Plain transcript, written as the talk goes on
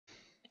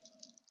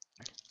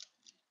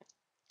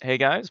Hey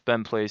guys,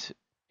 Ben Plays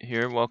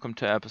here. Welcome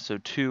to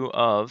episode 2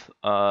 of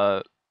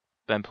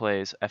Ben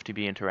Plays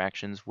FTB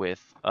interactions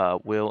with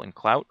Will and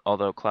Kloute,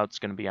 although Cloute's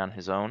going to be on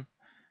his own,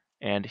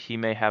 and he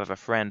may have a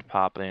friend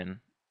pop in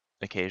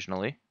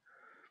occasionally.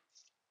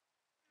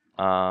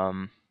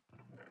 So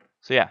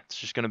yeah, it's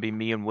just going to be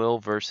me and Will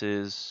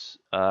versus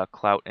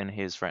Kloute and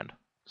his friend.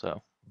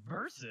 So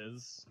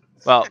Versus?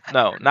 well,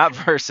 no, not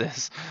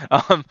versus.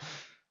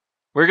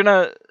 We're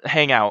gonna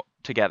hang out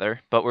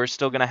together, but we're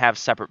still gonna have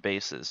separate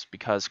bases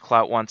because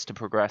Kloute wants to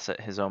progress at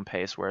his own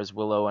pace, whereas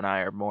Willow and I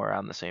are more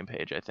on the same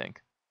page, I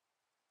think.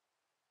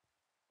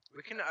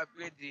 We can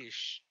upgrade the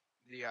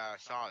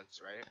saws,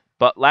 right?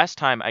 But last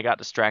time I got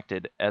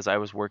distracted as I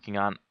was working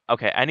on.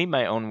 Okay, I need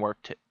my own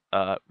work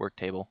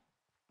table.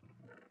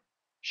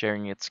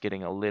 Sharing it's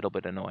getting a little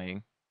bit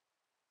annoying.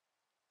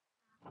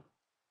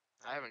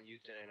 I haven't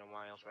used it in a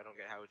while, so I don't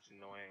get how it's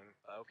annoying.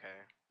 But okay.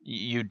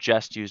 You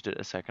just used it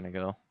a second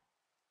ago.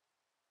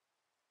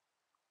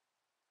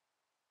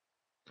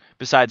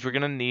 Besides, we're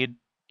gonna need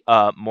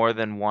more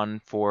than one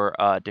for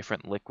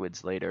different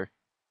liquids later.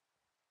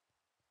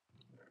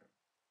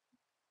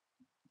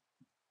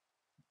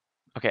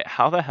 Okay,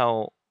 how the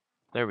hell?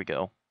 There we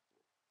go.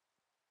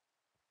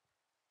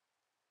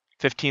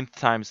 15th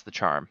time's the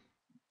charm.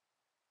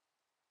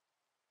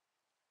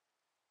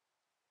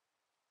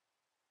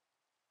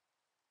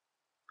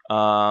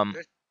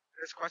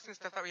 There's questions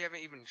stuff that we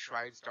haven't even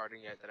tried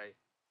starting yet.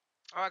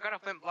 I got a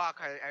flint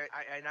block.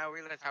 I now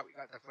realize how we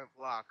got the flint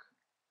block.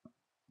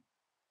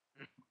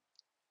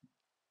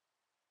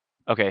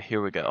 Okay,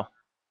 here we go.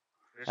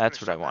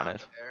 That's what I wanted.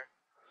 There.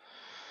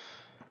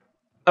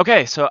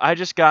 Okay, so I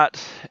just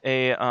got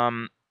a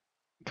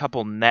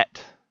couple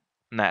nets.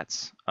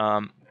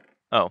 Oh.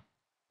 Wow,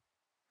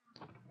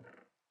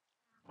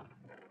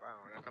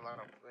 that's a lot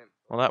of flint.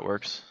 Well, that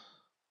works.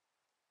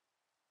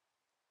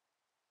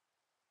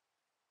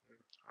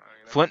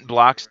 Flint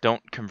blocks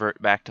don't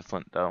convert back to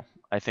flint, though.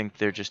 I think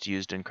they're just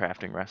used in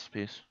crafting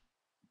recipes.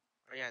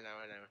 Oh, yeah, no,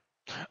 I know.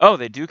 Oh,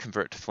 they do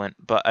convert to flint,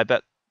 but I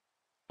bet...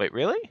 Wait,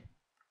 really?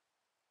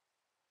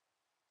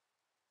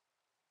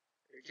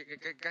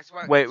 Guess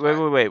what? Wait.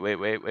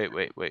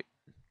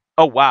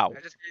 Oh, wow.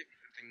 I just gave you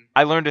something.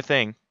 I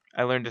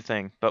learned a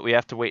thing, but we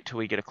have to wait till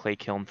we get a clay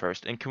kiln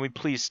first. And can we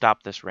please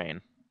stop this rain?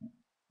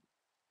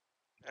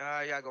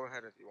 Yeah, go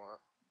ahead if you want.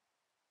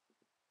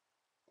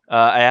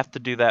 I have to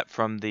do that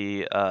from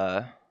the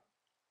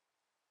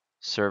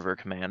server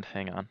command.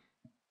 Hang on.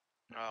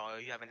 Oh,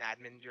 you haven't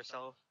adminned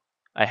yourself?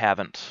 I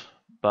haven't,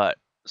 but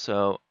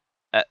so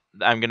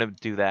I'm gonna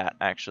do that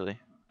actually.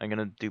 I'm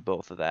gonna do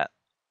both of that.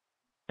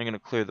 I'm gonna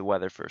clear the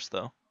weather first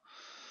though.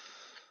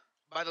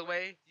 By the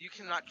way, you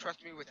cannot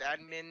trust me with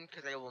admin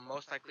because I will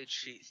most likely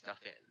cheat stuff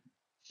in.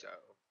 So.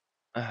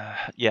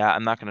 Yeah,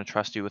 I'm not gonna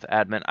trust you with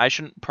admin. I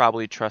shouldn't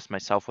probably trust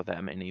myself with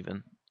admin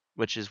even,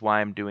 which is why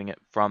I'm doing it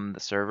from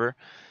the server.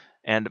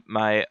 And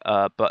my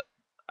but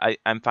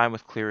I'm fine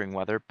with clearing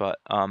weather, but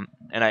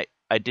and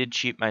I did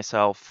cheat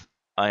myself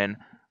in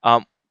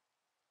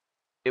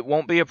it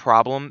won't be a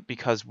problem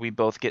because we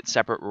both get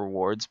separate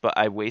rewards, but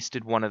I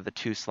wasted one of the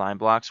 2 slime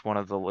blocks one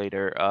of the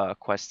later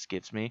quests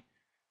gives me.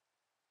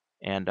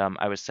 And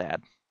I was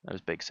sad. I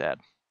was big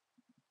sad.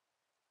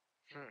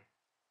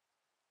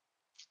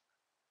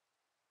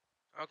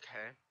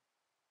 Okay.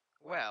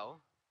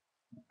 Well,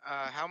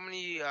 how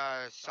many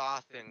saw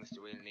things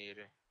do we need?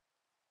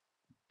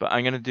 But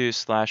I'm gonna do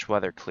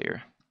 /weather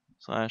clear.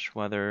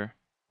 /weather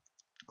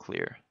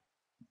clear.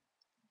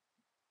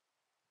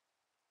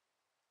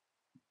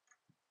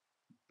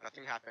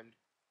 Nothing happened.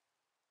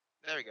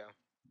 There we go.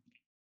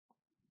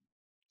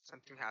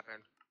 Something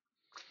happened.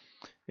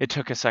 It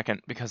took a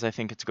second because I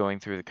think it's going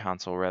through the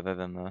console rather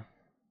than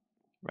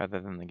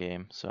the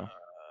game. So.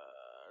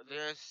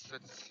 Let's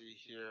see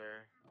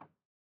here.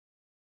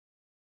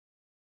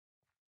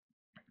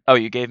 Oh,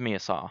 you gave me a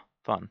saw.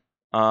 Fun.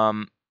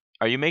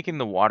 Are you making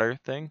the water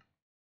thing?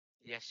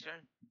 Yes, sir.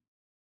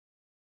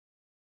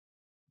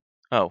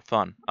 Oh,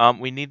 fun.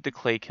 We need the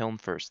clay kiln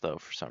first though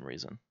for some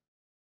reason.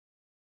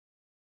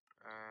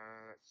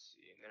 Let's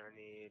see. Then I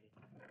need.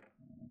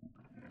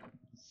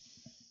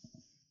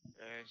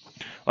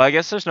 Well, I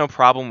guess there's no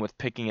problem with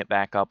picking it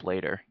back up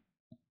later.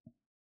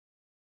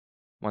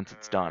 Once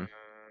it's done.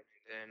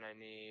 Then I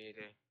need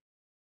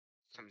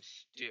some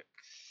sticks.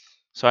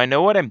 So I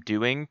know what I'm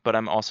doing, but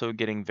I'm also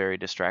getting very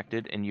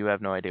distracted, and you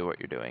have no idea what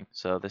you're doing.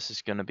 So this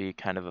is going to be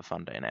kind of a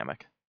fun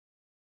dynamic.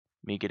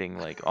 Me getting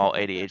like all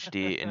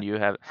ADHD, and you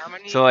have... How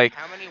many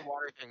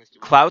water things do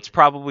we Cloute's need?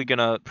 probably going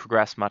to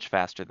progress much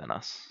faster than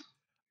us.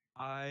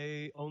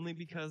 Only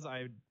because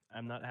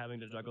I'm not having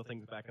to juggle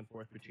things back and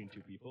forth between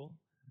 2 people.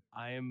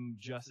 I am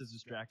just as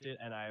distracted,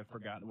 and I have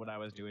forgotten what I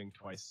was doing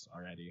twice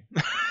already.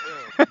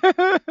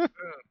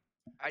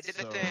 I did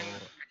the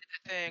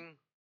thing.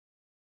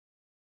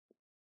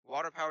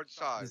 Water-powered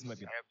saws. This might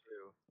be... I have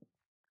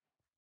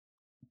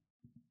 2.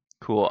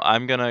 Cool.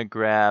 I'm going to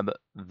grab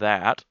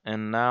that,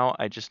 and now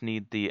I just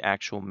need the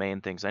actual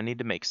main things. I need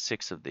to make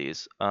 6 of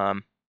these.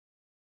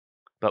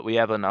 But we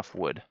have enough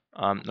wood.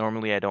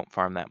 Normally I don't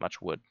farm that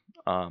much wood.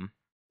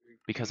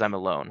 because I'm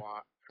alone.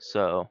 Wa-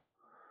 So,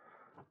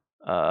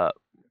 Um,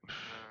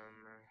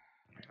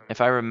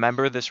 if I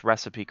remember this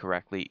recipe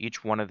correctly,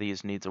 each one of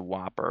these needs a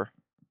Whopper.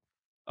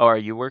 Oh, are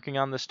you working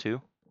on this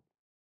too?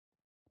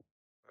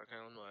 Okay,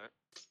 on what?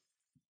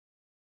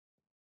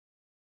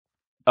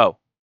 Oh,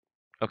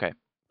 okay.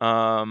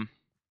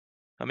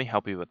 Let me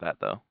help you with that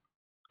though.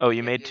 Oh,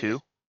 you made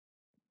two?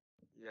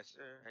 Yes,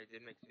 sir. I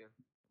did make 2.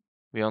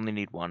 We only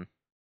need one.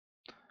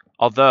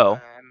 Although,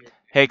 I made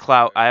hey 2,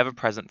 Kloute, but- I have a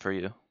present for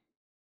you.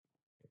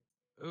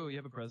 Ooh, you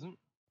have a present?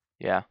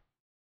 Yeah.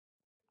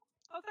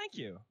 Oh, thank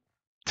you.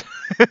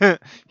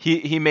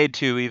 he made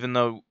 2 even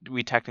though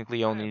we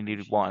technically I only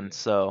needed appreciate 1, it.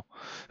 so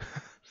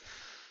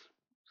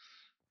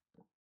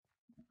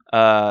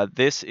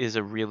this is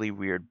a really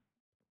weird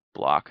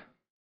block.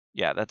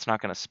 Yeah, that's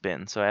not going to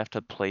spin, so I have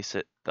to place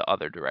it the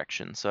other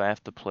direction. So I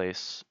have to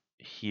place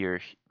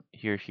here,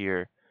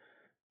 here,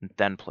 and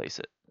then place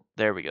it.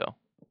 There we go.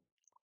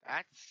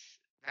 That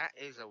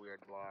is a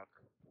weird block.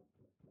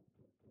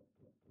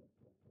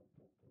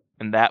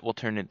 And that will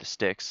turn into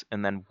sticks,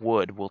 and then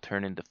wood will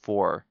turn into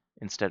 4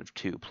 instead of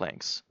 2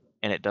 planks.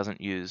 And it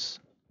doesn't use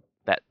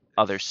that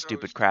other So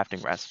stupid s-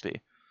 crafting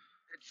recipe.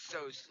 It's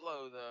so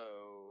slow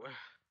though.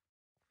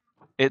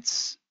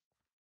 It's,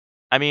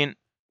 I mean,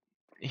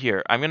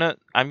 here, I'm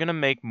gonna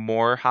make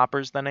more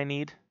hoppers than I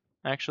need,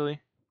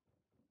 actually.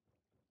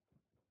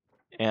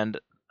 And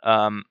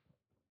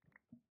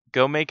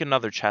go make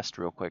another chest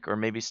real quick, or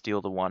maybe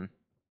steal the one.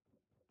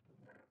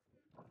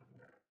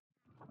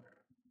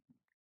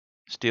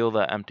 Steal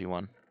the empty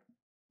one.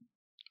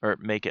 Or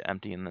make it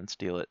empty and then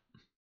steal it.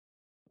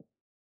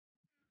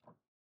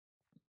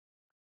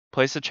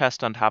 Place a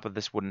chest on top of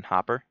this wooden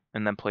hopper,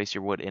 and then place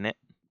your wood in it.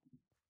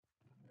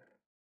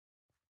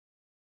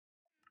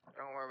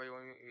 Don't worry,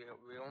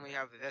 we only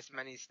have this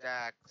many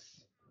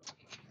stacks.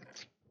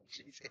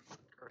 Jesus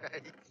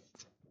Christ.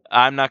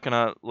 I'm not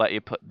gonna let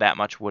you put that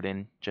much wood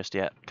in just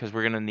yet, because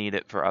we're gonna need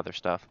it for other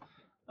stuff.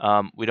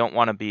 We don't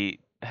want to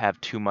have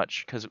too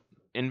much, because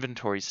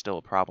inventory is still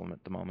a problem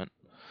at the moment.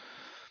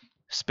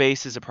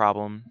 Space is a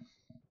problem.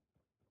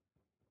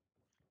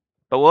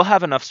 But we'll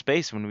have enough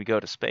space when we go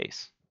to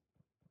space.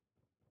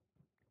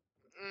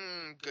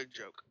 Good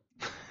joke.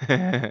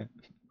 I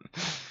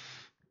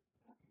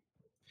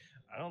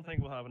don't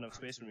think we'll have enough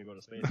space when we go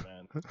to space,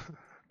 man.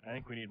 I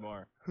think we need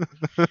more.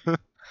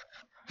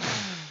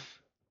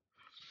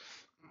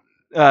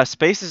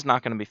 Space is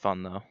not going to be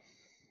fun, though.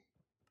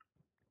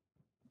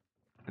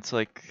 It's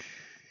like...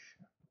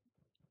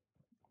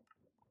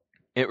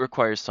 It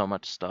requires so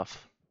much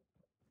stuff.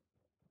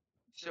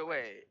 So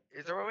wait,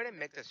 is there a way to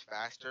make this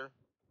faster?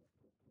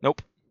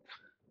 Nope.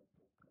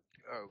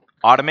 Oh.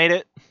 Automate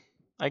it,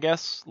 I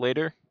guess,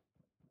 later.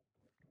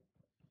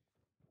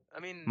 I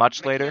mean,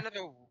 Much making later.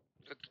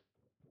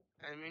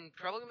 I mean,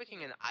 probably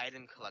making an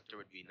item collector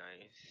would be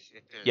nice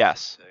if there's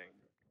Yes. such a thing.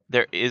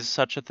 There is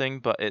such a thing,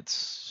 but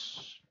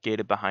it's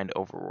gated behind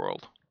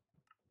Overworld.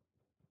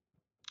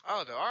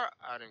 Oh, there are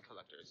item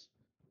collectors.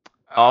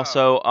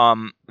 Also,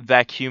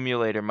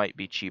 Vacuumulator might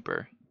be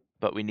cheaper,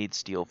 but we need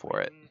steel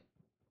for it.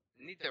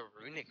 Need the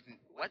runic.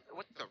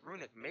 What's the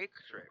runic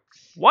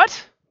matrix?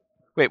 What?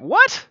 Wait,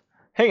 what?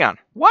 Hang on.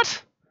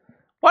 What?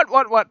 What?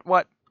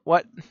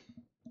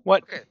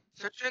 Okay,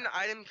 search an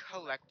item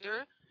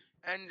collector,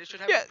 and it should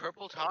have Yeah. a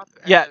purple top.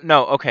 And Yeah,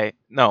 no, okay,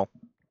 no.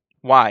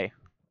 Why?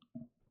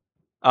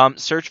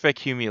 Search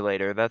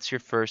Vacuumulator. That's your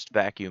first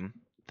vacuum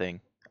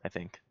thing, I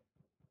think.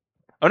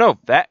 Oh no,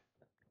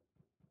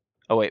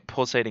 Oh wait,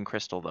 pulsating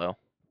crystal though.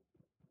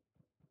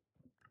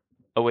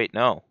 Oh wait,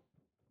 no.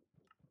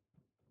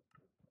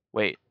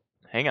 Wait,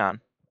 hang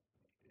on.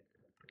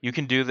 You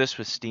can do this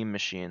with steam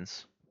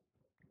machines.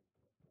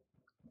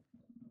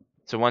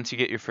 So once you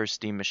get your first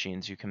steam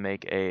machines, you can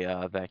make a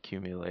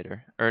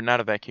vacuumulator. Or not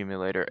a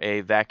vacuumulator,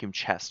 a vacuum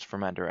chest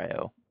from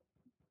Ender.io.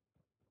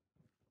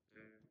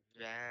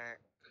 Vac.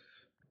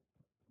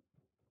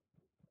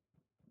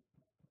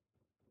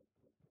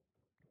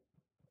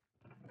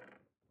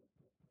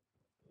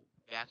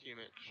 Vacuum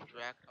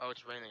extract. Oh,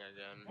 it's raining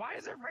again. Why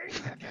is it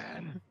raining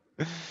again?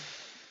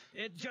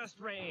 It just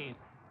rained.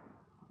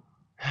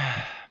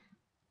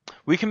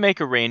 We can make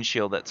a rain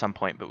shield at some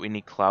point, but we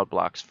need cloud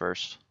blocks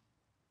first.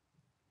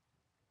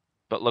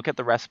 But look at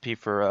the recipe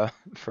for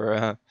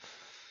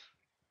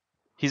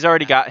He's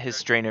already got his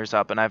strainers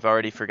up, and I've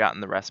already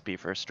forgotten the recipe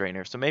for a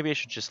strainer, so maybe I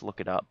should just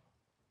look it up,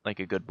 like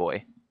a good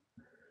boy.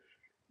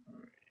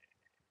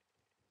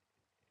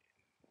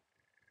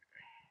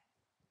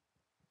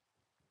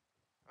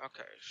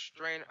 Okay,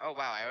 strain. Oh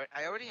wow,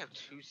 I already have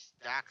 2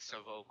 stacks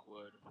of oak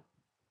wood.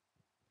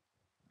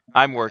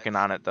 I'm working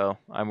on it though.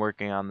 I'm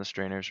working on the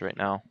strainers right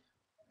now.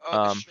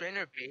 Oh, the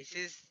strainer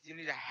bases. You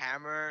need a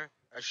hammer,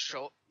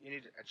 you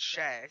need a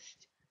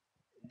chest,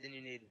 then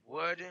you need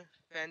wood,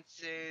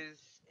 fences,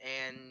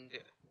 and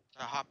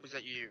the hoppers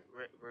that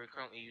we're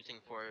currently using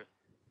for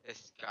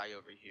this guy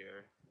over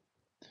here.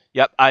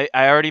 Yep, I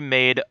already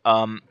made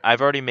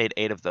I've already made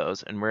 8 of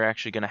those, and we're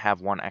actually gonna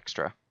have 1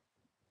 extra.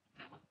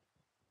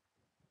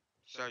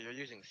 So you're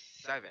using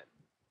 7.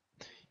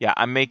 Yeah,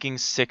 I'm making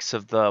 6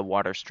 of the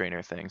water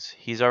strainer things.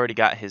 He's already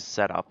got his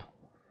set up.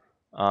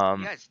 He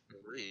has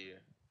 3.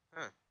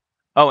 Huh.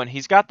 Oh, and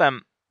he's got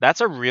them.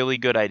 That's a really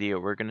good idea.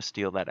 We're gonna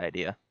steal that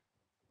idea.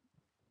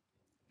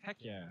 Heck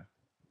yeah.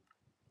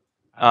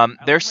 They're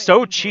like my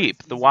so inventory, it's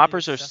cheap. The easily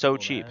Whoppers are so accessible,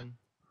 cheap. man.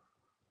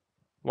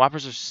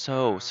 Whoppers are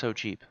so Um,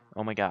 cheap.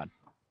 Oh my god.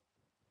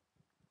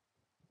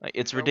 Like,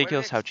 it's so where do they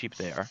ridiculous how cheap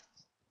they are.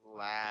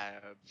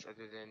 slabs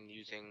other than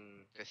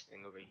using this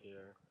thing over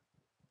here?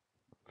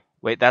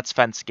 Wait, that's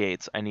fence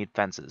gates. I need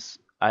fences.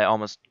 I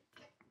almost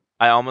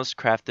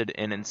crafted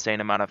an insane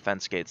amount of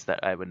fence gates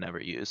that I would never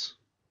use.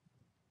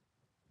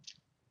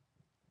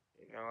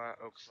 You know what?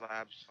 Oak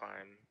slabs,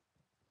 fine.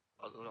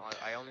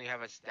 I only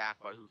have a stack,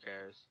 but who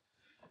cares?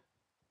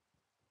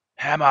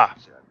 Hammer!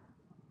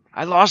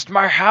 I lost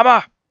my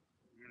hammer!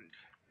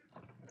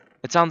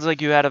 It sounds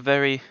like you had a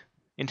very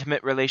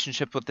intimate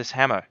relationship with this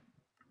hammer.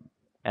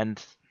 And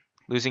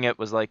losing it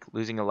was like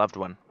losing a loved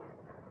one.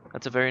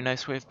 That's a very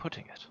nice way of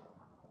putting it.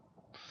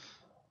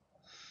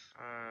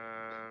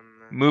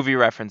 Movie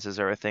references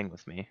are a thing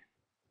with me.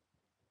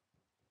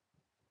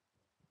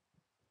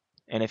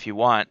 And if you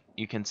want,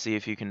 you can see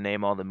if you can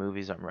name all the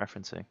movies I'm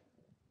referencing.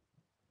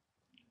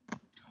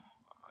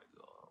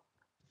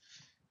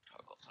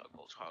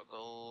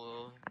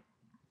 Toggle.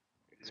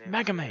 It's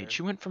Mega Mage.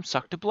 You went from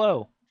suck to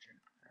blow.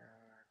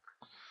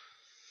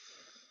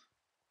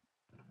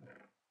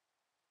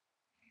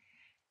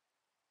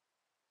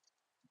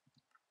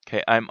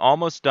 Okay, I'm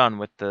almost done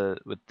with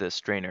the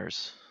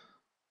strainers.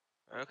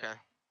 Okay.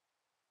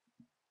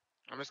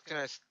 I'm just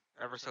gonna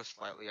ever so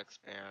slightly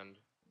expand.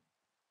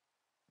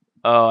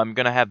 Oh, I'm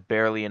gonna have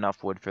barely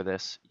enough wood for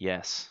this.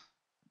 Yes.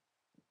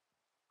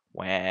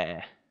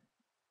 Wah.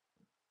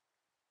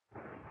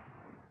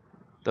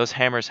 Those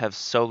hammers have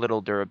so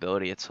little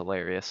durability, it's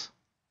hilarious.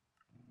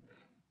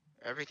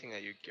 Everything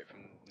that you get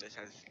from this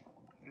has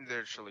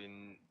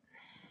literally.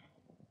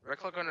 Right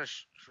click on a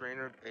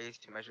strainer base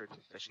to measure its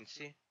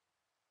efficiency.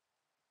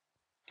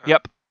 Huh.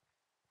 Yep.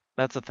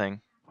 That's a thing.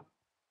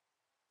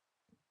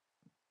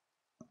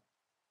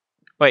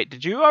 Wait,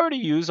 did you already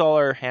use all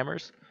our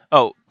hammers?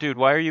 Oh, dude,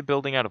 why are you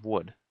building out of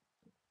wood?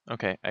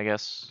 Okay, I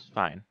guess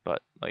fine,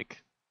 but,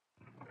 like...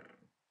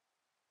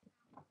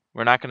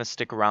 We're not gonna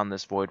stick around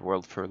this void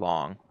world for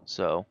long,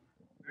 so...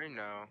 I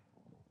know.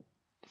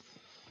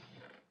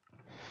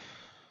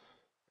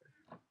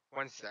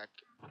 One sec.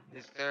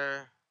 Is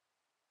there...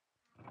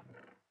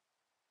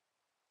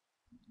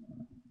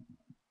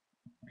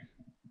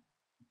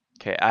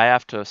 Okay, I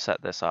have to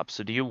set this up.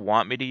 So do you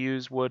want me to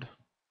use wood?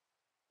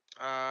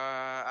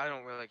 I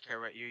don't really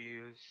care what you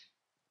use.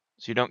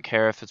 So you don't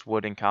care if it's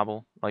wood and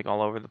cobble, like,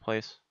 all over the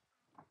place?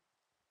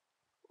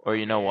 Or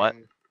you know what?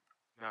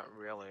 Not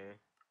really.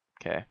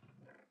 Okay.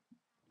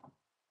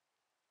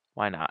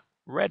 Why not?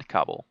 Red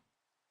cobble.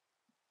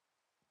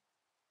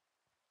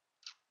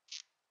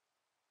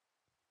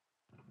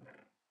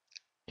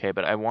 Okay,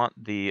 but I want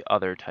the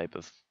other type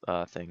of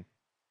thing.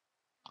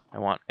 I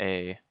want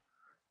a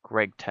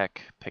Greg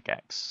Tech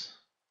pickaxe.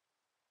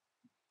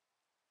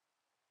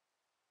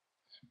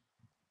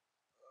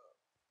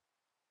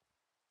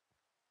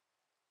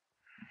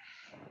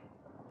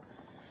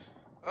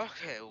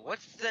 Okay,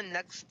 what's the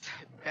next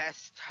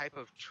best type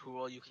of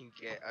tool you can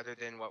get other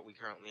than what we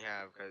currently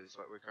have? Because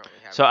what we currently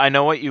have. So I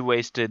know what you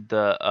wasted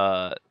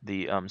the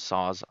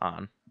saws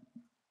on.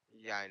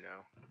 Yeah, I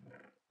know.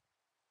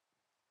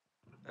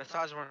 The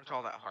saws weren't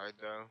all that hard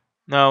though.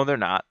 No, they're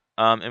not.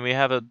 And we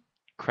have a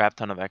crap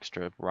ton of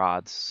extra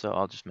rods, so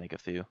I'll just make a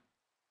few.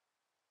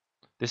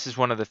 This is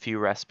one of the few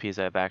recipes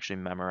I've actually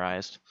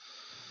memorized.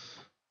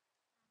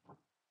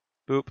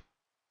 Boop.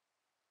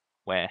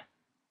 Wah.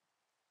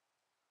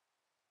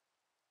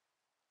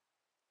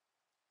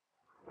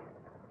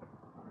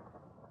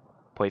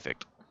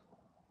 Perfect.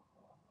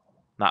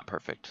 Not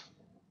perfect.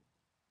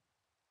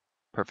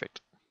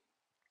 Perfect.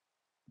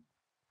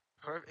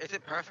 Is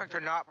it perfect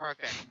or not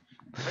perfect?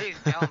 Please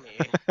tell me.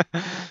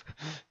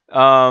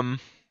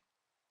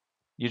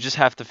 You just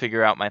have to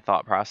figure out my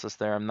thought process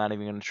there. I'm not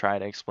even going to try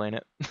to explain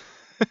it. Do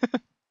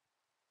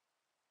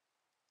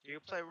you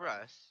play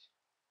Rust?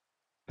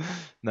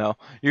 No,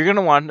 you're going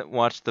to want to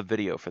watch the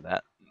video for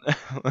that.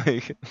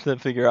 Like, to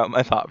figure out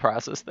my thought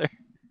process there.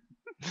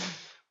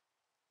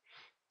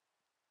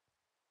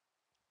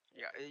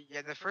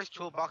 Yeah, the first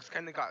toolbox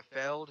kind of got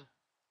failed.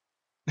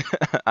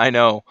 I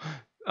know.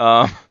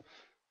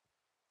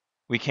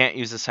 We can't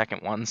use the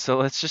second one, so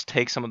let's just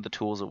take some of the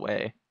tools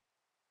away.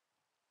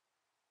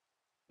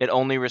 It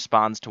only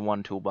responds to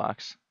one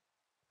toolbox.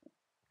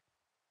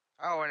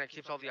 Oh, and it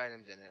keeps all the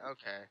items in it.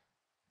 Okay.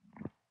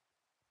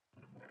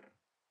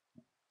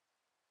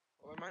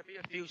 Well, there might be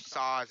a few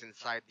saws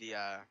inside the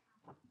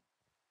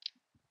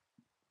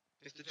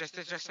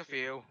Just a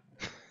few.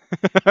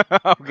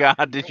 Oh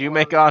god, did you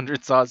make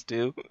 100 saws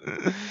too?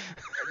 Don't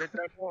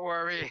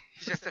worry,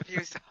 just a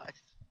few saws.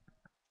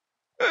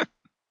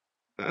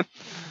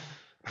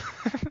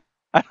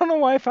 I don't know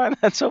why I find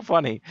that so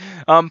funny.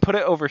 Put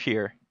it over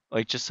here,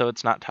 like just so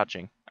it's not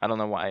touching. I don't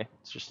know why.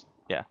 It's just,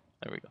 yeah,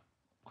 there we go.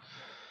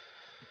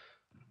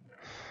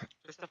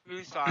 Just a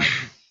few sides.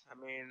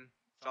 I mean,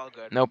 it's all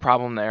good. No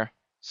problem there.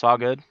 Saw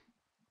good.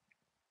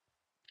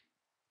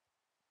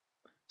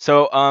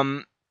 So,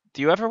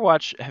 do you ever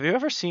watch? Have you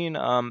ever seen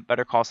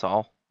Better Call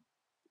Saul?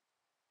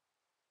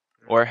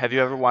 Or have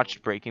you ever No.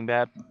 watched Breaking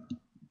Bad?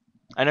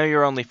 I know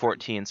you're only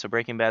 14, so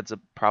Breaking Bad's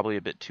probably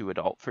a bit too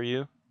adult for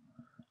you.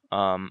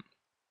 To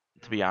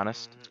be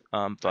honest.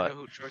 I But know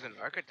who Chosen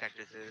Architect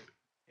is.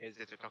 Is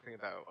if they're talking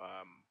about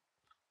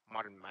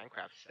modern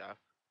Minecraft stuff.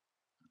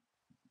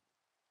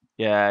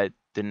 yeah, I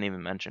didn't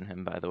even mention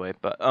him by the way.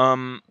 But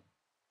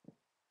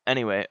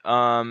anyway,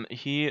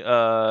 he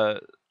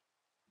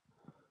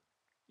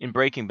in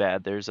Breaking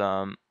Bad, there's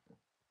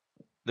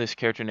this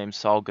character named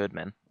Saul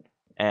Goodman,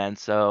 and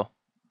so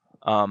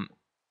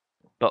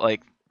but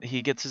like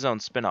he gets his own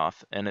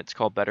spin-off and it's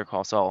called Better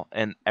Call Saul,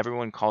 and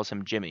everyone calls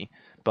him Jimmy.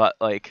 But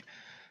like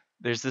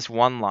there's this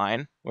one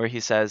line where he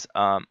says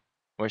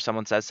where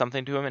someone says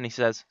something to him and he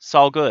says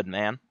Saul Good,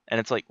 man, and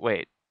it's like,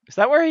 wait, is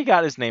that where he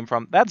got his name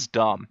from? That's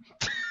dumb.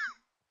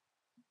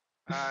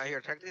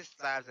 Here, check these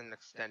slabs and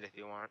extend if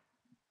you want.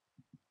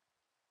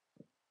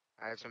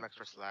 I have some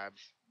extra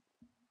slabs.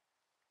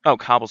 Oh,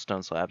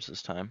 cobblestone slabs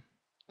this time.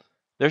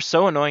 They're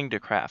so annoying to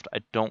craft. I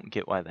don't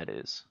get why that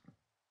is.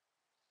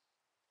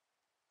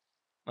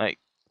 Like,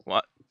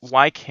 what?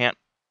 Why can't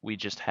we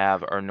just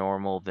have our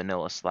normal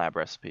vanilla slab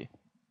recipe?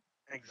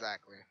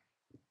 Exactly.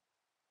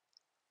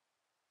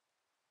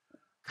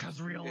 Cause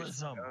It's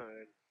realism.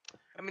 good.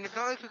 I mean, it's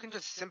not like we can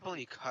just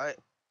simply cut.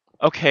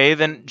 Okay,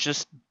 then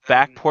just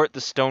backport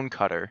the stone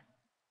cutter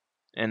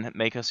and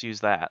make us use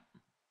that.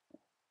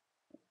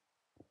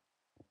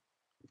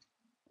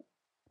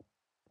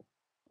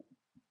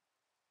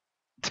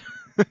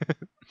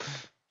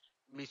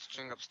 Me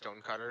string up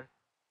stone cutter.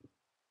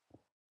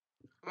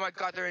 Oh my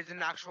god, there is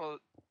an actual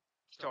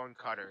stone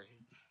cutter.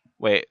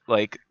 Wait,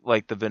 like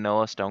the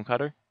vanilla stone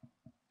cutter?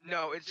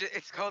 No,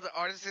 it's called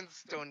artisan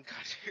stone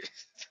cutter.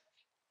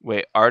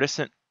 Wait,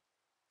 artisan?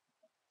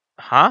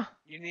 Huh?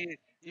 you need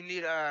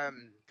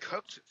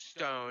cooked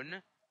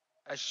stone,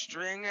 a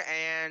string,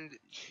 and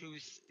 2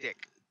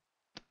 stick.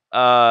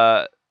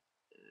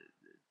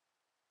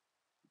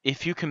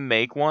 If you can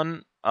make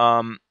one,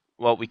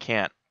 well, we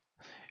can't.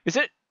 Is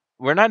it?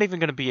 We're not even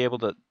gonna be able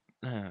to.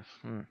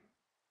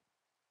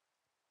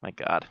 My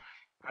God.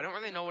 I don't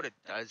really know what it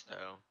does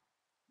though.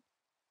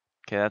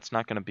 Okay, that's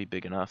not gonna be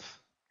big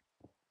enough.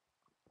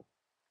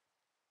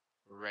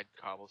 Red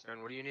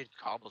cobblestone. What do you need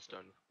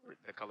cobblestone?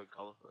 The colored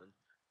cobblestone.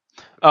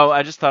 Oh,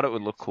 I just thought it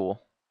would look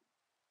cool.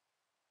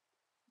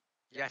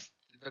 Yes,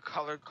 the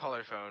colored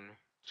color phone.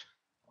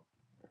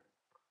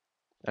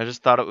 I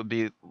just thought it would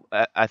be.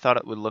 I thought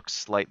it would look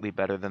slightly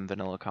better than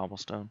vanilla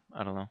cobblestone.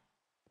 I don't know.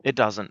 It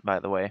doesn't, by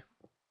the way.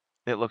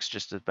 It looks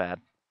just as bad.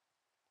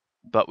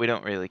 But we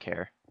don't really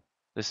care.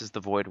 This is the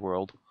void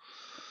world.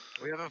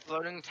 We have a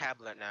floating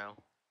tablet now.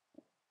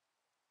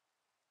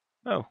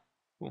 Oh,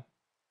 cool.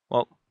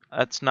 Well,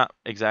 that's not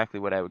exactly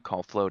what I would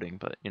call floating,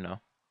 but you know,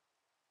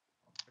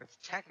 It's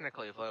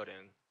technically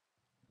floating.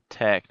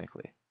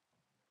 technically.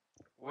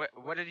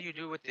 What did you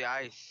do with the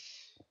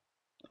ice?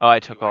 Oh, I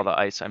took You all the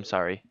ice ice. I'm it.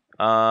 sorry.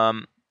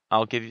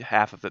 I'll give you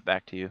half of it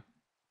back to you.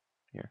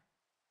 Here.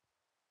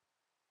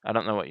 I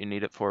don't know what you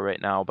need it for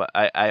right now, but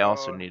I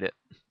also So need it.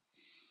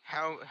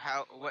 how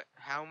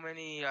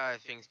many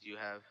things do you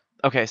have?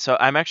 Okay, so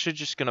I'm actually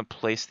just gonna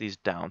place these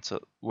down. So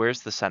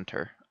where's the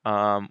center?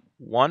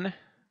 1,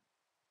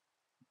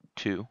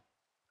 2.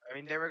 I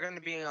mean, they were going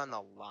to be on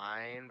the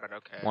line, but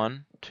okay.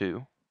 1,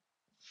 2.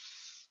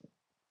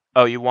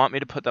 Oh, you want me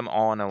to put them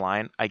all in a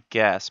line? I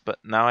guess, but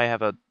now I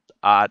have a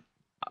odd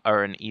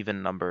or an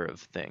even number of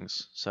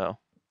things, so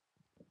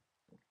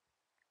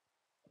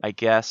I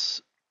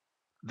guess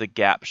the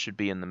gap should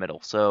be in the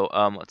middle. So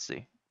let's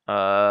see.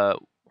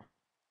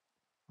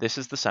 This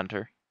is the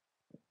center.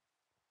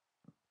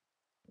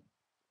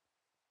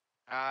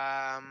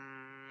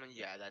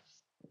 Yeah, that's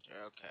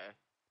okay.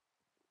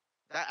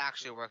 That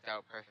actually worked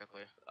out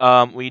perfectly.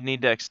 We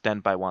need to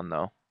extend by 1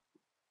 though.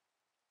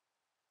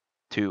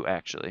 2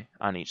 actually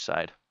on each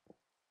side.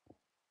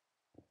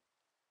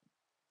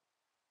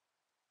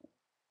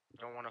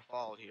 Don't want to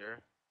fall here.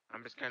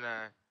 I'm just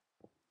gonna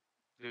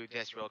do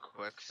this real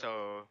quick,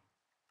 so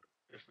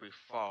if we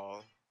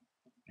fall,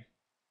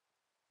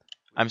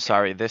 I'm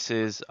sorry. This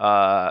is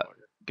gonna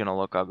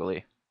look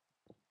ugly,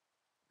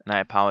 and I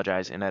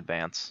apologize in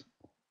advance.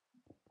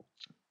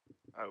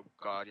 Oh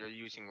god, you're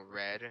using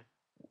red.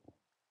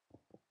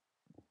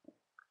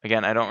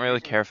 Again, I don't You're really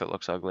using- care if it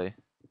looks ugly.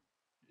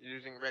 You're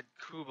using red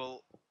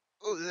kubel.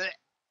 Those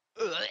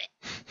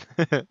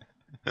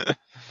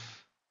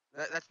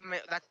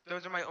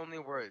are my only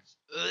words.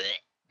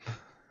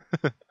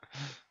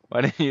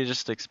 Why didn't you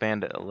just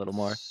expand it a little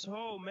more?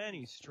 So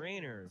many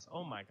strainers.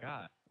 Oh my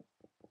god.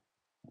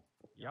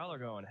 Y'all are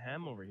going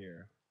ham over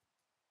here.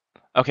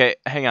 Okay,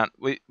 hang on.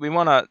 We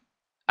wanna.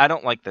 I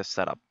don't like this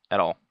setup at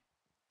all.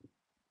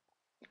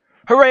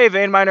 Hooray!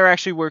 Vein miner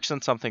actually works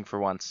on something for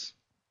once.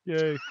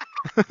 Yay!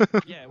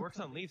 Yeah, it works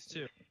on leaves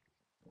too.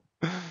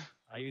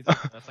 I use it.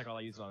 That's like all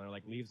I use it on. They're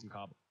like leaves and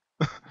cobble.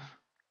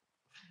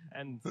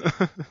 And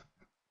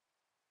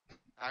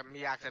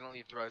Me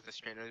accidentally throws the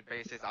strainer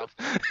bases off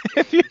the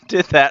If you game.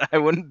 did that, I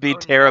wouldn't be Oh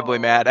terribly no.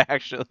 mad,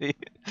 actually.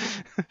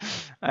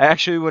 I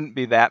actually wouldn't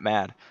be that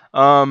mad.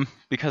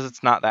 Because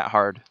it's not that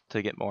hard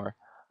to get more.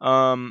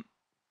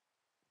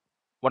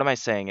 What am I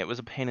saying? It was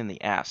a pain in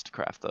the ass to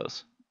craft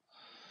those.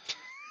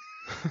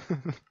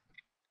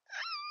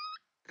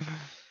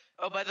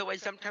 Oh, by the way,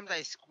 sometimes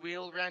I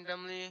squeal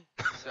randomly,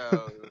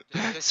 so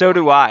just So want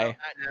do you to know I.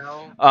 that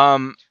now.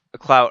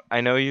 Clout,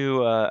 I know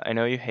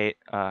you hate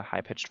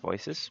high-pitched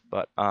voices,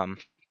 but I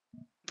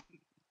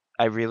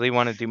really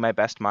want to do my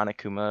best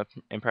Monokuma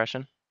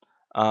impression.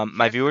 My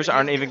Yes, viewers you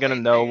aren't do even the gonna same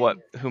know thing.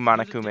 who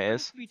There's a Monokuma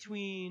difference is.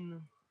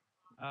 between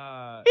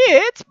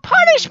It's being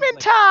punishment like,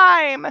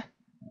 time!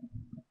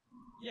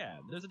 yeah,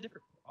 there's a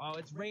different. Oh,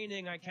 it's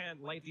raining. I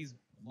can't light these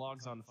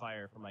logs on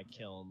fire for my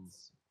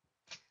kilns.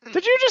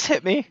 Did you just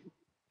hit me?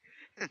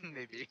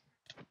 Maybe.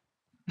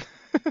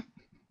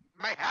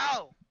 My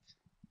hell!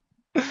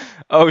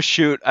 Oh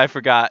shoot, I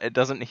forgot. It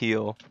doesn't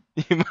heal.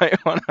 You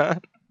might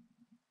wanna...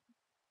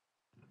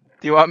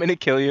 Do you want me to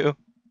kill you?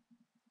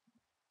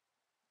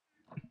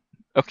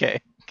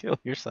 Okay, kill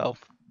yourself.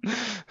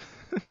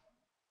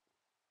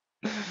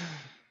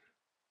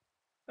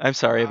 I'm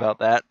sorry Wow. about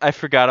that. I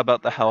forgot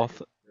about the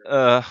health.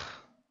 Ugh.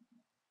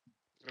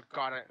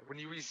 Got it. When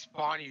you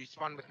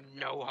respawn with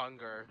no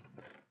hunger.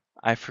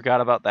 I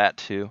forgot about that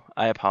too.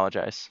 I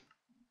apologize.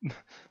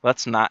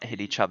 Let's not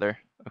hit each other,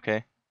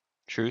 okay?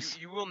 Truce?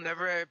 You will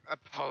never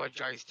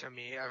apologize to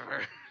me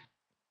ever.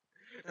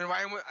 And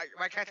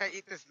why can't I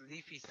eat this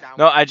leafy sandwich?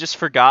 No, I just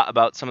forgot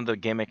about some of the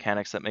game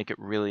mechanics that make it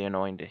really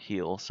annoying to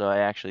heal, so I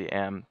actually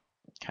am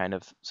kind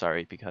of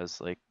sorry because,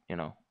 like, you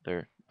know,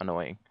 they're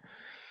annoying.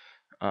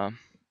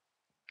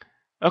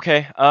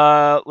 Okay,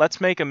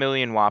 let's make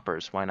 1,000,000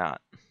 Whoppers. Why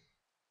not?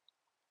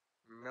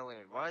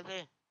 Million. What are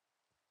they?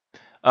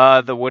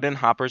 The wooden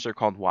hoppers are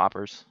called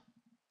Whoppers.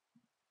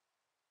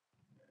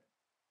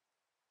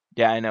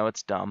 Yeah, I know,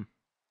 it's dumb.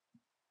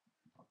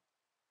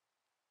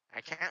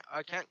 I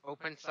can't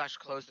open slash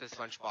close this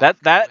lunchbox.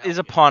 That is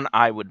a pun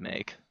I would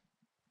make.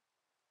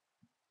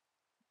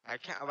 I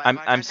can't. I'm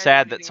why can't I do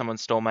sad that anything someone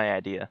stole my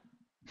idea.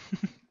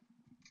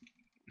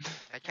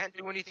 I can't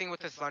do anything with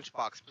this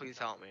lunchbox. Please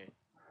help me.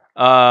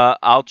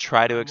 I'll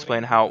try to I'm explain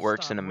waiting for how it it to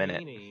works stop in a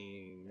minute.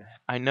 raining.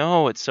 I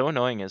know, it's so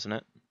annoying, isn't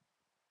it?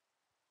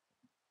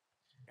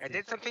 I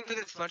did something to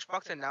this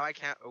lunchbox and now I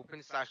can't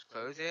open slash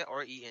close it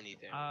or eat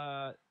anything.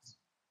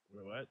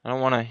 What? I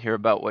don't want to hear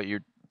about what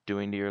you're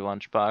doing to your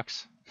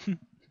lunchbox. I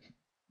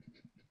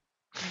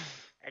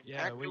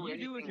Yeah, can't what do you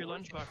do with anything your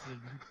lunchbox is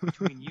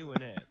between you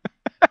and it.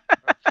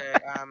 Okay,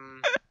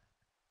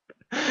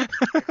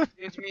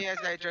 excuse me as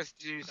I just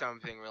do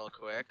something real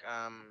quick.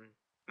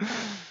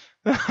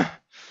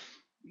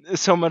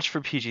 So much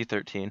for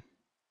PG-13.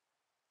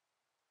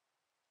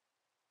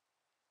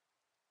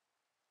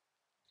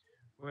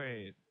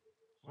 Wait,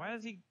 why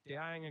is he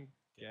dying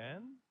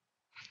again?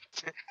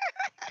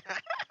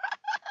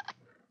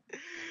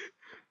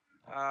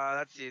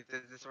 Let's see,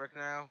 does this work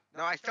now?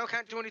 No, I still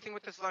can't do anything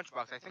with this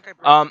lunchbox. I think I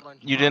broke the lunchbox.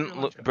 You Drop didn't your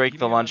lunchbox. break Give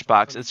the me your lunchbox,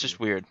 lunchbox. let me It's just see.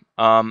 weird.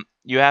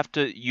 You have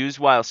to use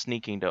while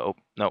sneaking to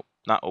open. No,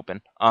 not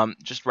open.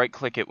 Just right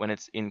click it when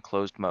it's in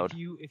closed mode,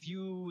 If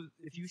you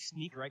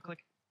sneak right click,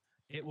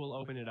 it will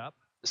open it up.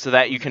 so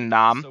that you close can it.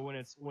 nom. So when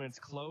it's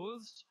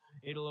closed,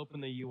 it'll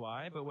open the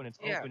UI, but when it's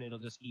Yeah. open, it'll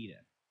just eat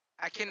it.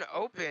 I can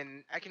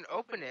open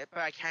it, but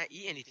I can't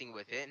eat anything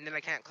with it, and then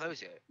I can't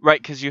close it.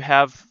 Right, because you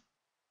have.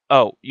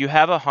 Oh, you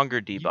have a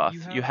hunger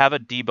debuff. You have a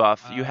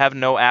debuff. You have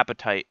no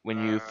appetite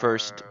when you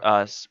first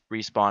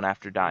respawn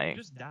after dying.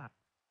 You just die.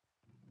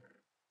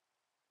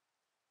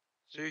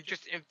 So you're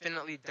just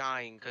infinitely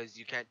dying because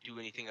you can't do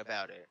anything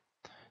about it.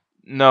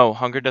 No,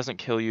 hunger doesn't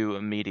kill you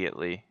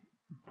immediately.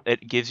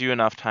 It gives you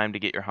enough time to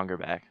get your hunger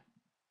back.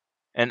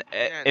 And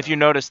Yeah, if you no.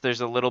 notice,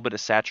 there's a little bit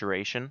of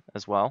saturation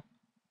as well.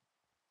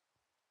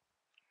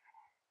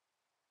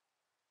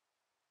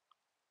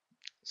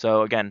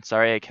 So again,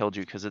 sorry I killed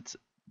you because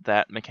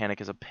that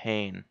mechanic is a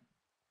pain.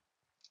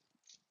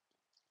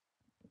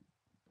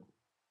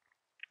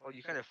 Well,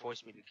 you kind of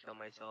forced me to kill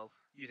myself.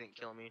 You didn't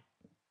kill me.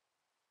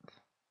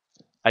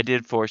 I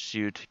did force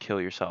you to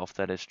kill yourself,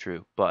 that is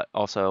true. But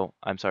also,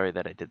 I'm sorry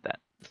that I did that.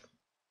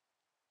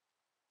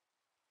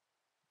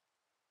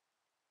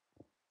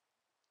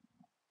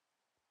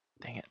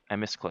 Dang it, I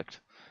misclicked.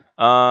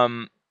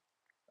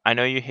 I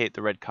know you hate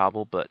the red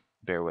cobble, but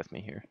bear with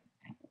me here,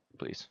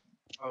 please.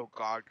 Oh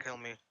God, kill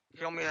me!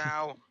 Kill me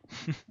now!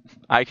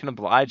 I can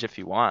oblige if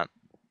you want.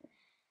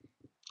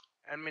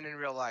 I mean, in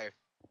real life.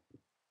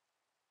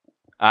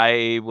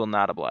 I will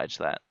not oblige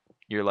that.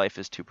 Your life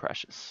is too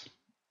precious.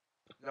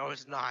 No,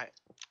 it's not.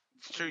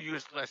 It's too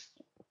useless.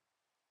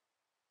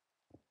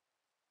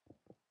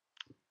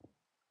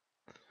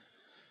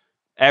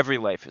 Every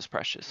life is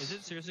precious. Is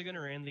it seriously gonna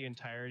rain the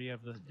entirety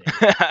of the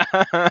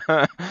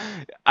day?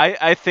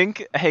 I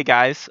think, hey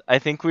guys, I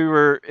think we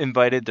were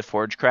invited to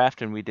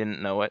Forgecraft and we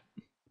didn't know it.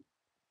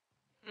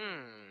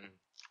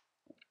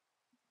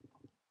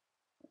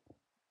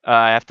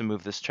 I have to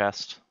move this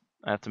chest.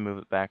 I have to move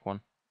it back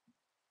one,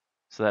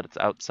 so that it's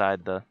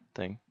outside the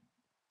thing.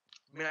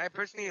 I mean, I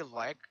personally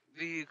like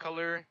the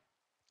color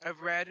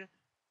of red.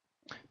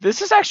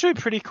 This is actually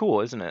pretty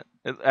cool, isn't it?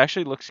 It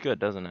actually looks good,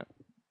 doesn't it?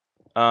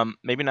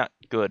 Maybe not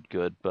good,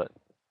 but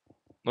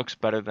looks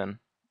better than.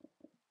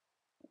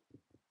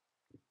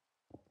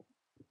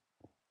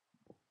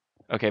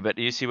 Okay, but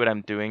do you see what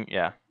I'm doing?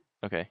 Yeah.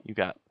 Okay, you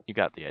got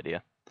the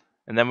idea.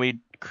 And then we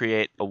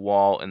create a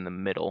wall in the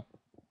middle.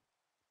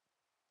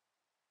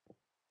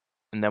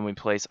 And then we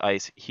place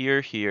ice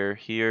here, here,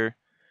 here,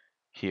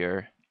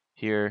 here,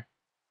 here,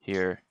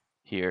 here,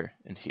 here,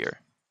 and here.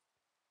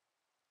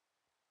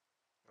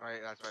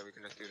 Alright, that's why we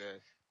can just do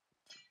this.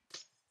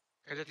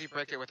 Because if you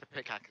break it with a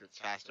pickaxe, it's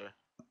faster.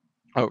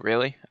 Oh,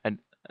 really?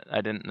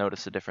 I didn't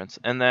notice a difference.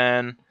 And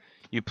then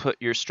you put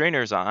your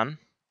strainers on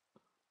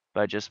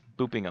by just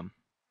booping them.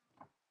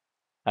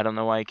 I don't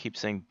know why I keep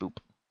saying boop,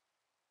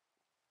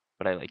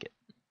 but I like it.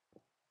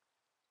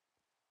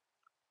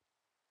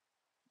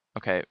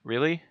 Okay,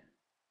 really?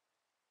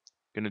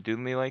 Gonna do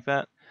me like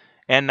that?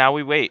 And now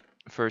we wait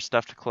for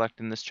stuff to collect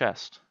in this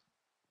chest.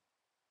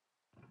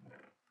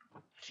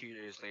 2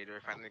 days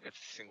later, finally gets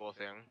a single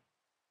thing.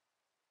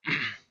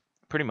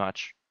 Pretty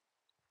much.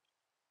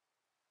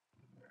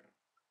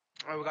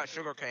 Oh, we got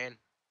sugarcane.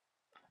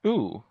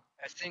 Ooh.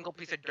 A single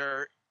piece of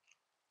dirt.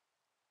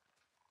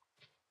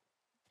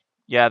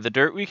 Yeah, the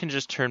dirt we can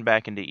just turn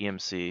back into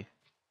EMC.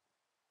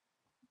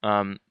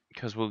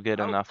 Because we'll get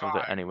Oh, enough of it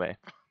God. anyway.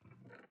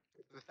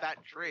 The fat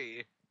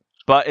tree.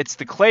 But it's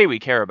the clay we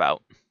care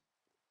about.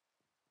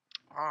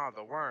 Ah,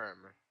 the worm.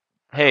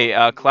 Hey,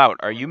 Oh, Kloute,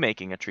 are you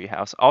making a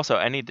treehouse? Also,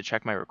 I need to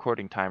check my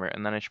recording timer,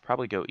 and then I should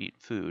probably go eat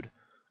food.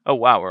 Oh,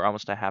 wow, we're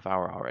almost a half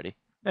hour already.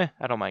 I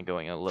don't mind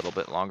going a little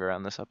bit longer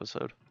on this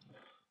episode.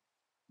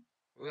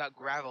 We got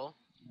gravel.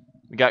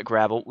 We got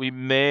gravel. We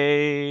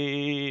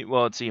may...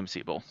 Well, it's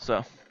EMC-able,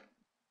 so...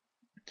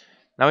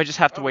 Now we just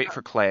have to Oh, we wait got-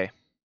 for clay.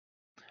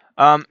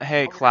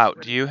 Hey, we got Kloute,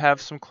 some do you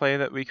have some clay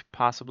that we could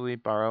possibly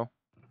borrow?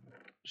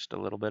 Just a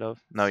little bit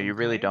of? No, Some you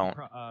really clay? don't.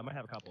 I might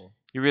have a couple.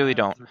 You really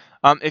I have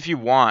don't. 3. If you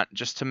want,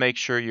 just to make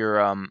sure you're,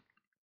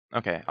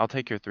 Okay, I'll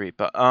take your 3,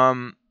 but,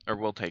 or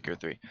we'll take your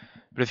 3.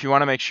 But if you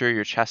want to make sure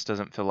your chest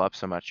doesn't fill up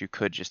so much, you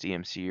could just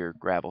EMC your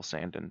gravel,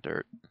 sand, and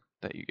dirt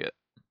that you get.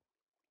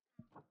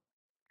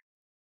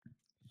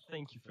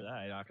 Thank you for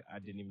that. I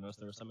didn't even notice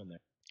there was some in there.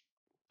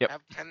 Yep. I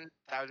have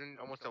 10,000,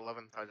 almost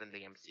 11,000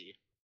 DMC.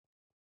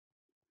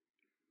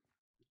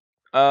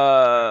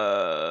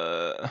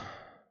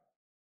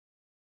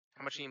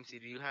 How much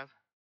EMC do you have?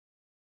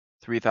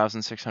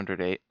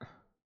 3,608.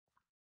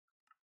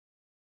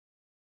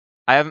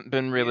 I haven't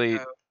been really...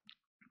 Uh,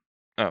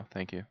 Oh,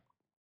 thank you.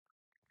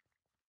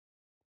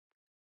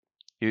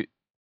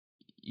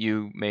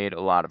 You made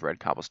a lot of red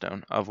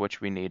cobblestone, of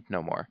which we need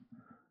no more.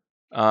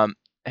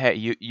 Hey,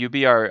 you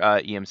be our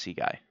EMC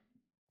guy.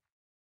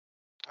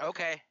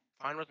 okay,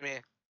 fine with me.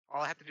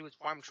 All I have to do is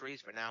farm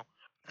trees for now.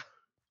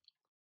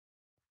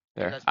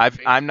 There. That's my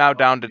I'm now basic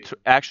down to...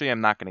 philosophy. Actually,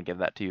 I'm not going to give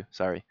that to you.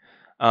 Sorry.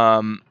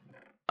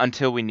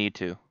 Until we need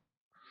to.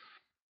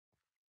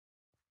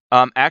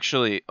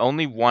 Actually,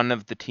 only one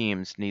of the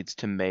teams needs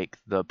to make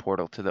the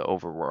portal to the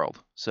overworld.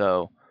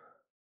 So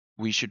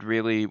we should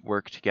really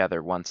work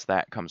together once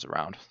that comes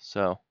around.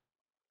 So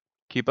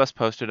keep us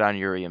posted on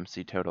your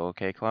EMC total,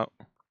 okay, Kloute?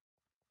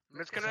 I'm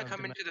just gonna Sounds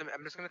come good, into the.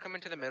 I'm just gonna come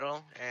into the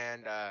middle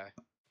and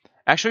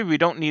Actually, we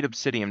don't need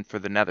obsidian for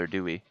the nether,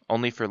 do we?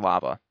 Only for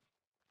lava.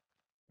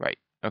 Right,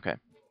 okay.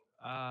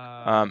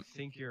 I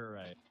think you're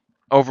right.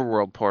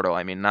 Overworld portal,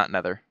 I mean, not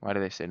nether. Why do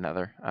they say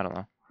nether? I don't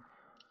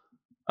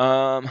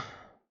know.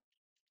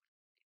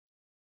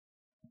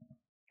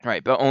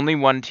 Right, but only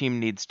one team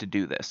needs to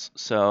do this,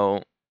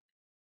 so...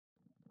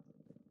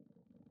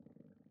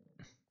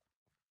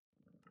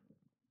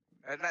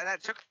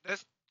 that took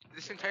this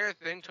entire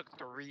thing took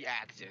 3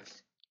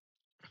 axes.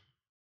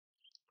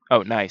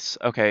 Oh, nice.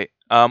 Okay.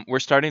 We're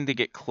starting to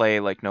get clay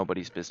like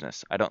nobody's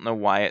business. I don't know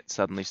why it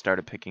suddenly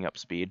started picking up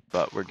speed,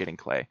 but we're getting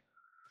clay.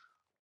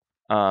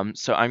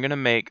 So I'm gonna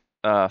make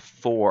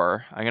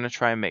 4. I'm gonna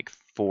try and make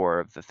 4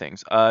 of the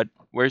things.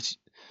 Where's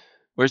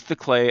the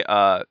clay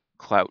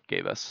Kloute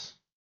gave us?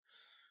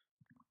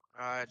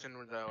 It's in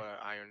the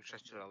iron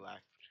chest to the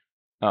left.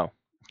 Oh,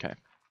 okay.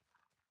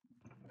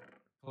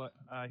 But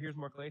here's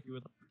more clay if you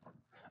would.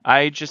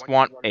 I just One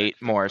want more 8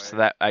 extra more clay. so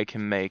that I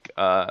can make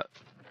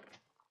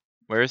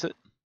where is it?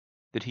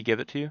 Did he give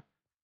it to you?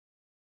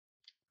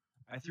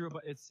 I threw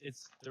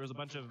there was a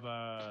bunch of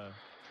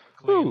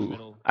clay in the Ooh.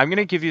 middle. I'm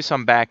gonna Lots give of you stuff.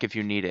 some back if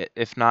you need it.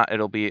 If not,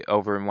 it'll be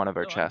over in one of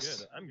our No,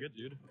 chests. I'm good,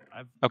 dude.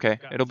 I've Okay,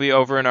 got it'll be 3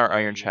 over in trees our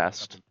already iron and a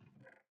chest. couple-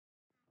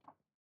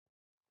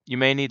 You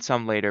may need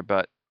some later,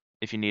 but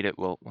if you need it,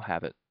 we'll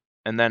have it.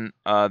 And then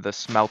the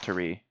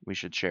smeltery we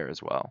should share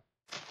as well.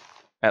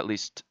 At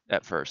least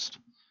at first.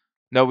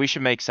 No, we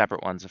should make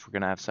separate ones if we're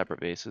gonna have separate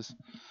bases.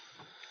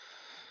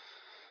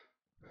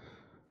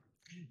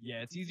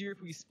 Yeah, it's easier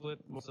if we split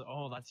most of.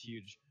 Oh, that's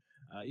huge.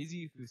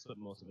 Easy if we split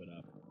most of it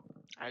up.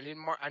 I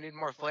need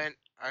more flint.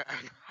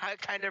 I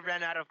kind of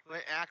ran out of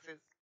flint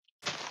axes.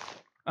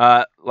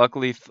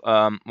 Luckily,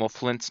 well,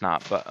 flint's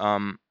not, but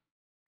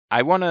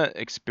I want to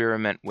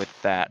experiment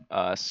with that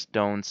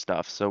stone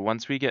stuff. So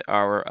once we get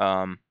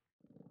our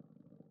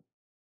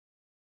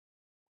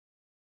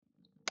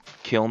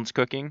kilns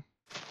cooking,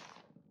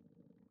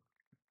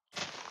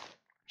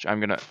 which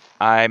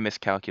I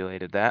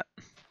miscalculated that.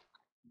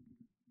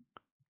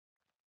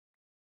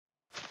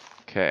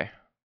 Okay.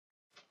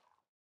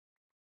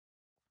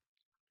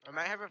 I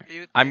might have a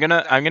few I'm things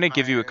gonna that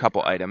give you a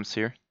couple my items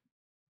here,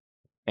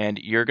 and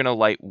you're gonna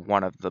light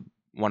one of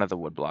the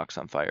wood blocks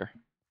on fire.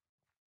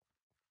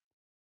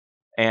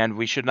 And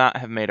we should not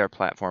have made our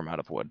platform out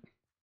of wood,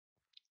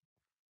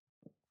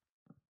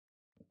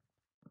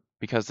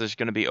 because there's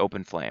gonna be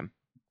open flame.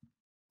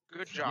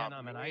 good Yeah, job.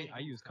 no, man, I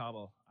use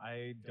cobble.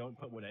 I don't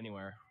put wood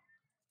anywhere.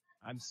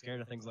 I'm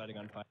scared of things lighting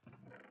on fire.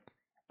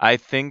 I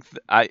think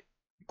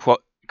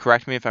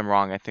correct me if I'm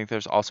wrong. I think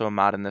there's also a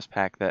mod in this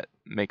pack that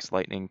makes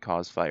lightning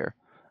cause fire.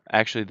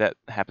 Actually, that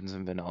happens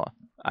in vanilla.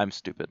 I'm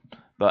stupid,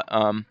 but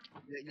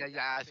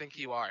Yeah, I think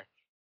you are.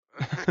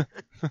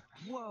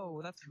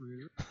 Whoa, that's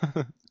rude.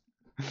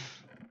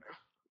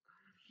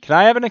 Can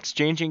I have an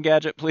exchanging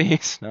gadget,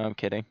 please? No, I'm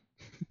kidding.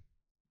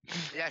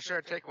 Yeah,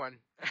 sure, take one.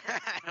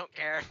 I don't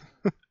care.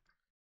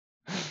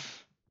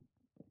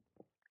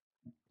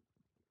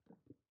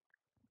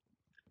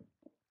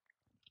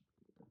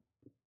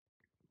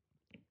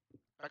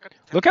 I got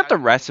Look 10 at the items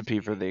recipe in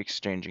for TV. the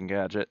exchanging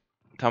gadget.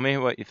 Tell me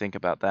what you think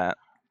about that.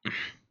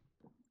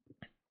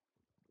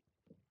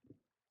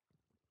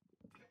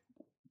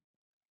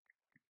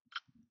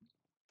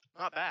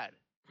 Not bad.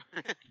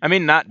 I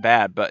mean, not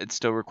bad, but it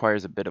still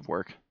requires a bit of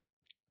work.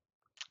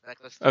 Like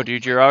the Oh, stone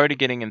dude, flint you're already would-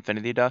 getting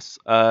infinity dust.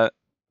 Can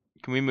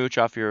we mooch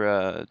off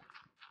your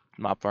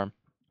mob farm?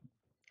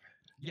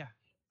 Yeah,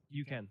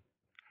 you can.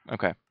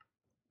 Okay.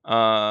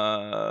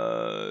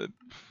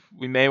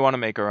 We may want to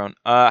make our own.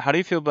 How do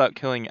you feel about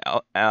killing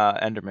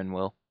Enderman,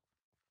 Will?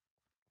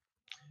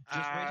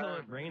 Just wait till Uh,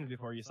 it rains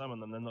before you summon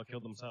them, then they'll kill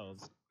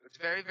themselves. it's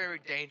very, very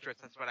dangerous.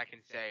 That's what I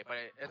can say. But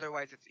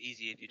otherwise, it's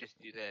easy if you just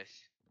do this.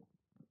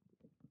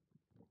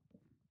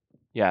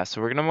 Yeah,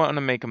 so we're gonna want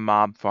to make a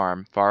mob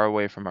farm far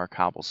away from our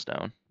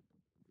cobblestone.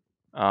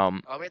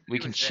 All we have to We do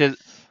can is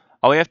this.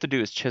 all we have to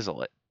do is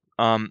chisel it.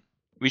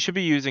 We should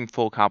be using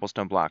full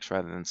cobblestone blocks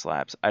rather than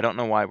slabs. I don't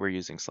know why we're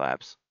using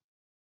slabs.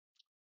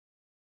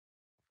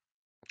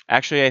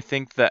 Actually, I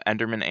think the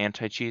Enderman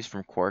anti-cheese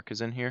from Quark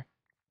is in here.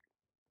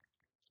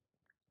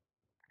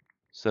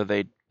 So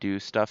they do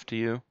stuff to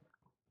you.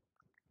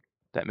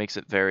 That makes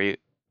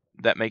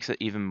it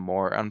even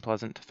more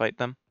unpleasant to fight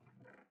them.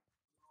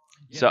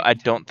 Yeah, So they I can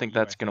don't teleport think you,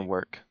 that's I gonna think.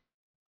 work.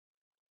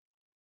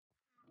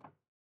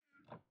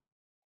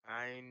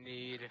 I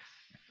need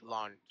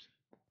flaunt.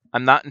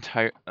 I'm not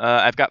entire.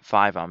 I've got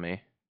 5 on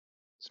me.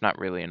 It's not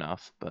really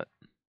enough, but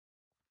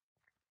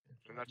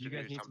Enough You to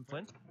guys do need some something.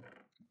 flint?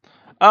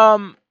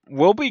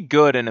 we'll be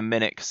good in a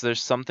minute because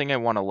there's something I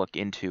want to look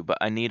into, but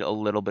I need a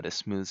little bit of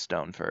smooth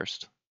stone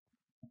first.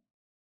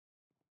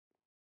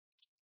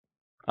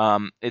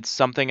 It's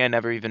something I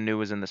never even knew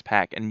was in this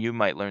pack, and you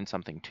might learn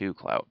something too,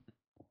 Klout.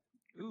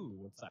 Ooh,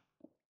 what's that?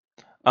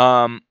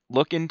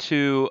 Look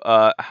into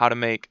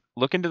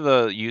look into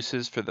the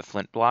uses for the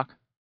flint block.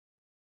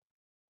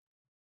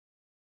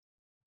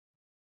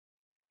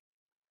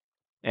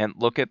 And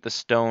look at the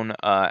stone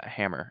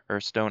hammer or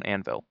stone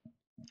anvil.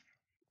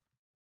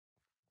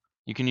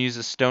 You can use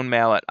a stone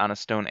mallet on a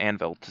stone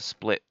anvil to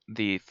split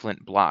the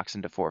flint blocks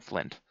into 4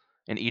 flint,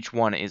 and each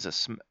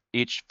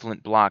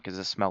flint block is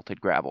a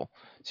smelted gravel.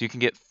 So you can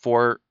get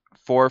 4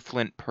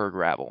 flint per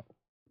gravel.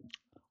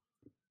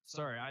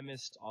 Sorry, I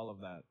missed all of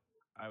that.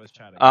 I was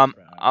chatting. I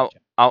forgot I was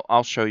chatting.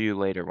 I'll show you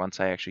later once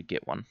I actually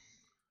get one.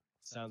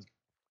 Sounds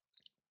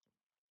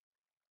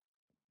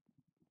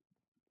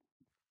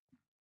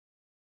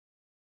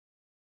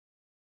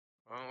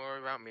Don't worry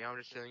about me. I'm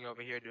just sitting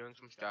over here doing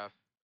some stuff.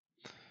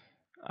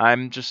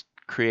 I'm just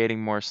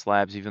creating more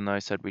slabs, even though I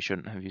said we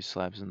shouldn't have used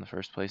slabs in the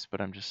first place,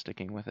 but I'm just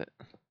sticking with it.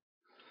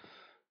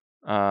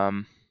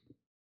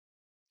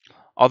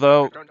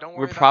 Although Don't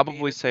we're worry about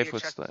me. probably This will be safe a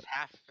with chest slabs.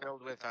 half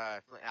filled with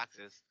flint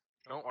axes.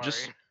 Don't worry.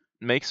 Just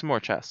make some more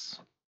chests,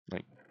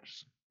 like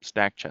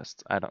stack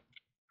chests. I don't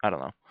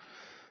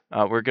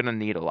know. We're gonna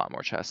need a lot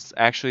more chests.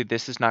 Actually,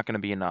 this is not gonna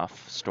be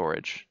enough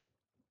storage.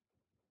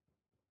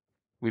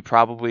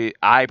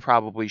 I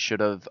probably should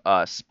have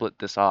split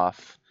this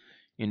off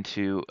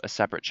into a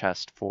separate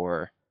chest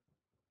for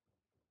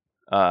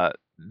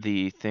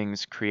the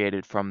things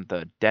created from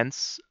the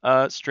dense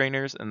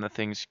strainers and the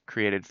things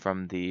created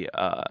from the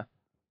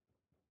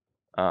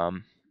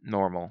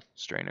normal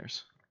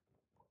strainers.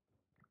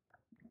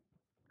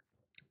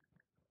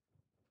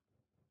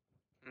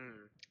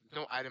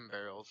 No item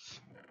barrels.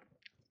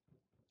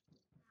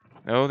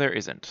 No, there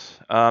isn't.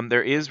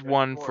 There is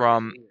one Inventory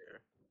from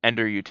either.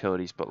 Ender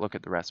Utilities, but look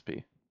at the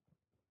recipe.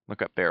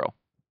 Look up barrel.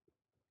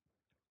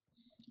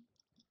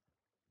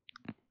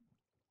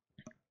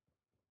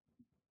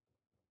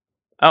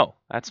 Oh,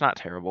 that's not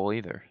terrible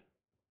either,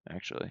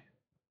 actually.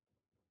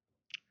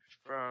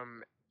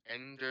 From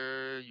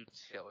Ender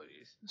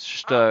Utilities. It's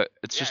just Oh,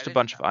 it's yeah, just it a is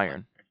bunch of that one.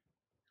 iron.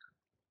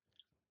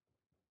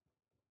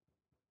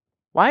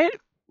 Why?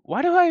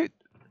 Why do I?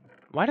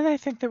 Why did I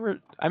think they were?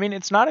 I mean,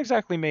 it's not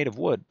exactly made of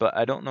wood, but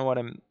I don't know what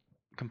I'm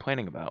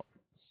complaining about.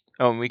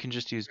 Oh, and we can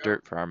just use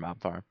dirt for our mob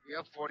farm. We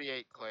have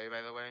 48 clay,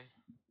 by the way.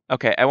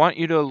 Okay, I want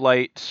you to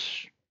light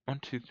 1,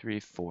 2, 3,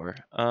 4.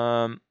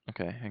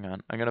 Okay, hang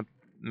on. I'm gonna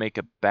make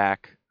a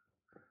back.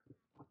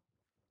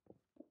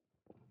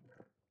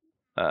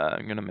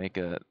 I'm gonna make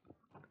a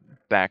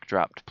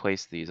backdrop to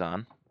place these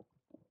on.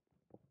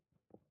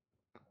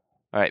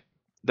 All right,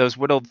 those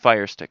whittled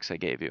fire sticks I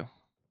gave you.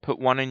 Put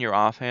one in your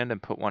offhand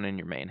and put one in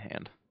your main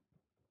hand.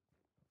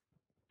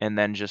 And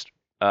then just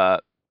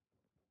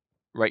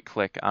right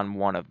click on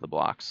one of the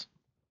blocks.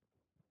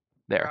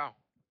 There. Wow.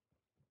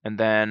 And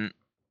then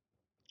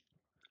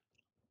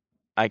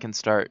I can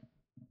start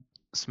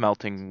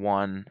smelting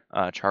one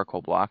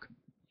charcoal block.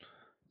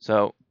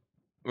 So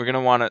we're going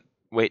to want to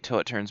wait till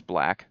it turns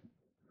black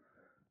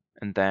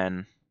and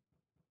then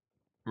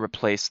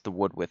replace the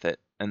wood with it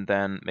and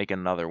then make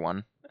another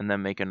one and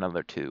then make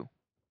another 2.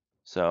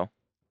 So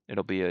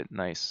it'll be a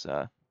nice...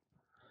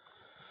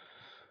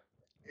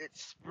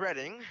 It's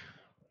spreading.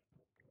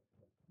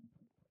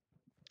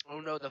 Oh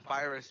no, the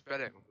fire is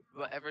spreading.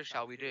 Whatever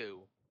shall we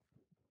do?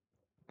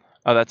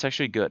 Oh, that's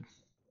actually good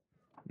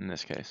in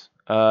this case.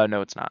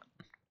 No, it's not.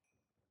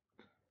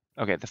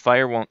 Okay, the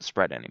fire won't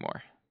spread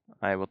anymore.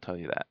 I will tell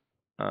you that.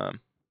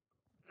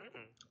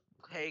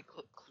 Hey,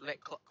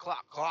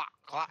 clock.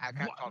 I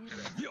can't talk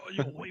today.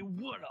 Yo, wait,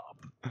 what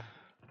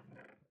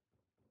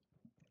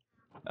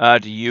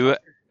up? Do you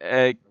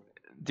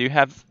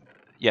have?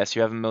 Yes,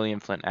 you have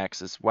 1,000,000 flint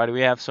axes. Why do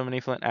we have so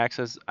many flint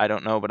axes? I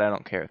don't know, but I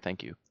don't care.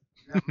 Thank you.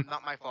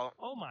 Not my fault.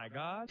 Oh my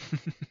god.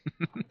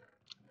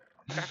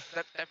 That's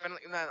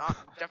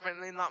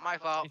definitely not my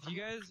fault.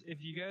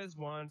 If you guys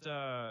want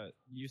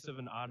use of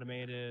an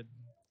automated,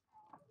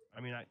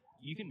 I mean,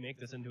 you can make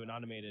this into an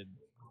automated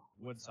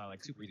wood style,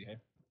 like super easy. Hey?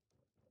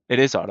 It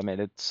is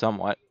automated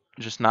somewhat,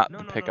 just not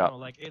the pickup. No,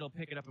 like it'll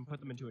pick it up and put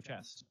them into a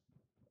chest.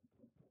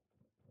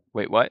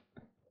 Wait, what?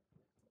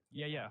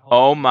 Yeah.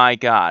 Oh my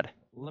god.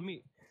 Let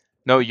me.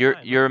 No,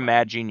 you're a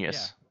mad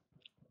genius.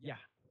 Yeah.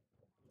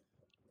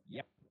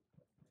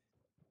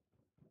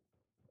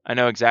 I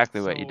know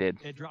exactly what you did.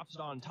 It drops it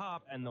on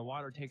top, and the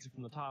water takes it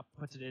from the top,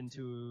 puts it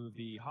into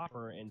the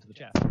hopper, into the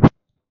chest.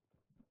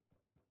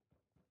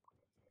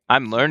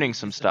 I'm learning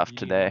some stuff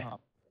today.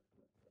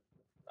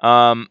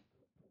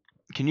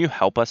 Can you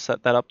help us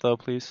set that up though,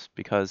 please?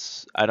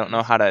 Because I don't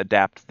know how to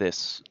adapt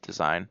this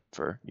design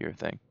for your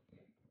thing.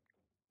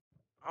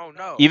 Oh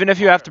no. Even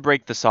if you have to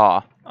break the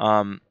saw,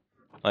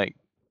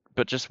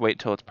 but just wait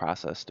till it's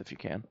processed if you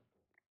can.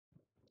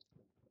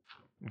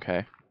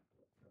 Okay.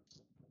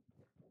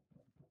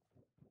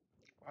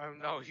 Oh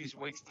no, he's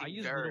wasting I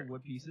use dirt. little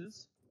wood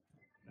pieces.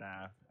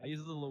 Nah, I use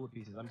little wood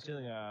pieces. I'm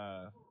stealing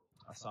a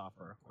saw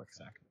for a quick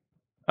sec.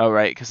 Oh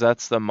right, because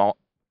that's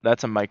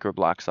that's a micro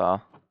block saw.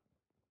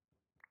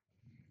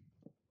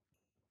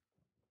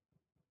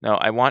 No,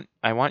 I want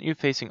you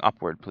facing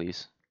upward,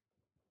 please.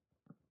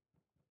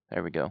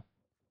 There we go.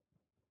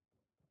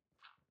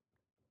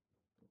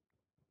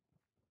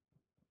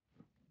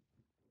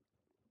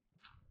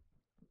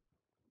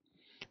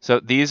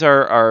 So these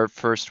are our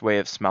first way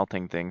of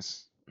smelting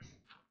things.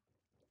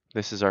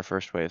 This is our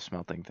first way of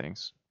smelting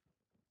things.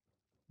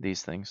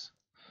 These things.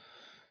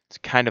 It's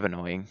kind of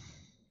annoying.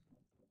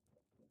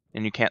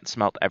 And you can't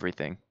smelt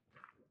everything.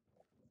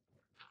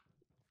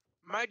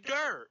 My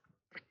dirt!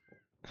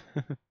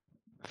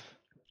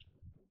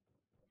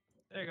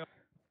 There you go.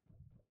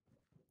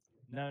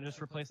 Now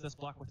just replace this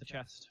block with the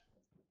chest.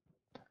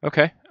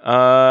 Okay.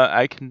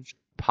 I can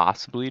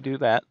possibly do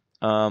that.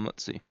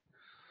 Let's see.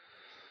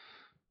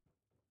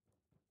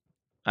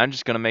 I'm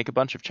just gonna make a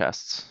bunch of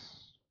chests.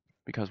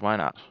 Because why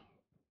not?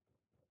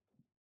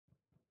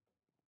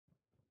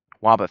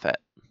 Wobbuffet.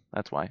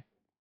 That's why.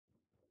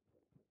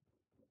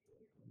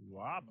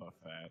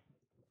 Wobbuffet.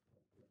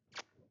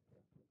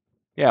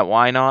 Yeah,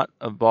 why not?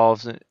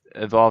 Evolves into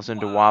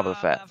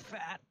Wobbuffet.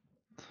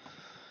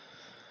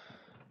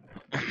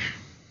 Don't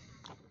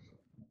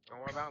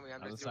worry about me,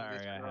 I'm just doing sorry,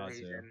 this I for a had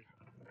to. reason.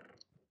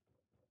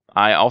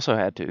 I also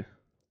had to.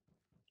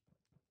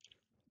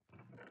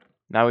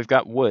 Now we've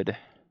got wood.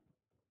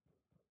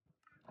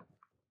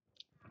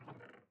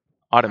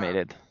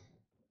 Automated.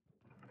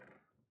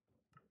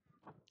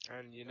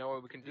 And you know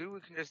what we can do? We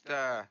can just,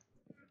 don't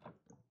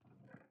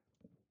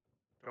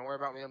worry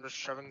about me, I'm just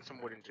shoving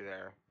some wood into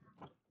there.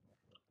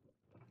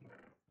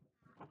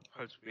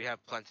 Because we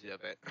have plenty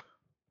of it.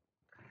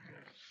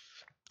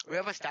 We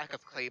have a stack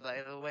of clay,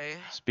 by the way.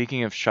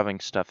 Speaking of shoving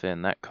stuff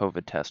in, that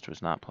COVID test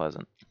was not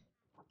pleasant.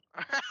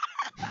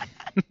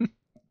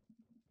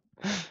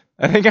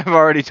 I think I've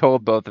already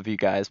told both of you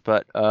guys,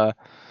 but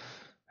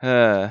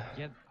Yeah,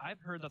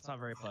 I've heard that's not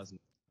very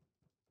pleasant.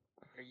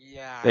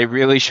 Yeah. they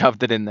really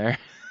shoved it in there.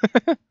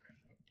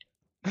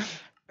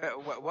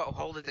 What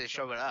hole did they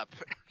shove it up?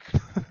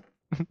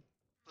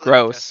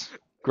 Gross.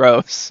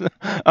 Gross.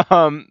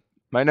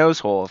 My nose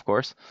hole, of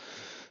course.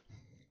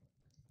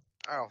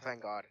 Oh,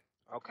 thank God.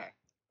 Okay.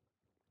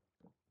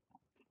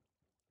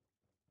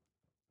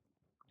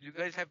 Do you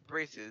guys have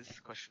braces?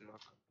 Question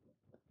mark.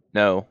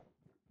 No.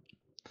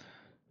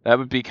 That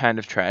would be kind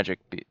of tragic,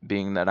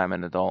 being that I'm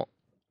an adult.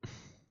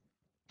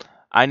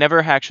 I never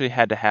actually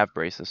had to have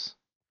braces.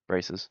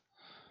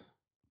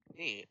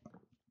 Neat.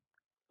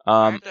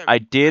 I had to. I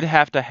did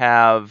have to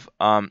have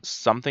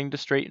something to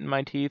straighten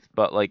my teeth,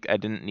 but like I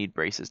didn't need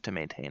braces to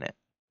maintain it.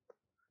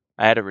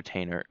 I had a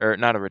retainer, or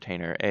not a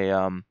retainer,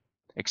 a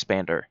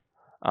expander,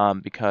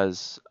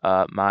 because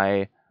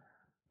my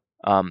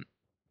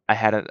I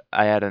had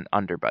an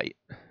underbite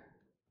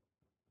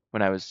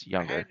when I was I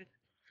younger, had.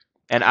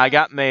 and I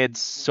got made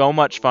so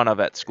much fun of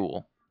at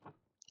school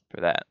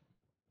for that.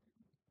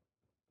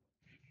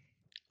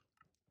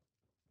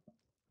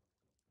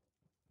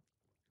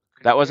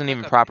 That wasn't There's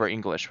even like proper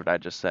English what I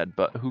just said,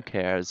 but who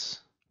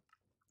cares?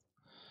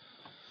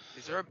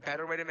 Is there a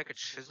better way to make a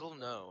chisel?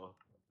 No.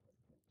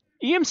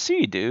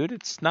 EMC, dude,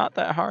 it's not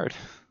that hard.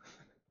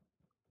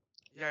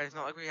 Yeah, it's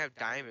not like we have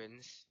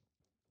diamonds.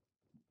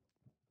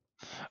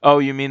 Oh,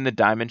 you mean the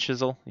diamond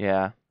chisel?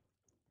 Yeah.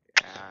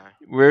 Yeah.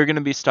 We're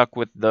gonna be stuck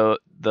with the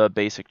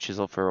basic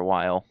chisel for a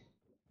while.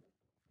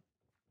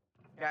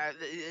 Yeah,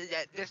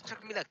 this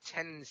took me like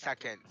 10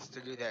 seconds to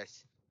do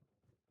this.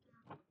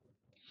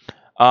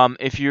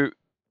 If you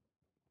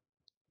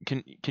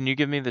can you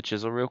give me the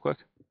chisel real quick?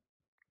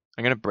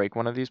 I'm gonna break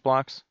one of these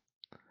blocks.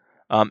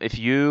 If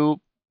you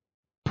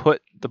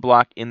put the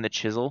block in the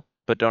chisel,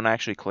 but don't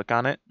actually click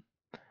on it,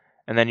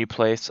 and then you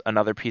place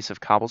another piece of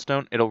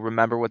cobblestone, it'll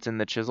remember what's in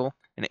the chisel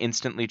and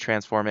instantly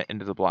transform it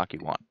into the block you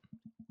want.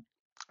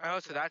 Oh,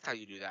 so that's how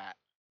you do that.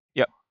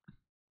 Yep.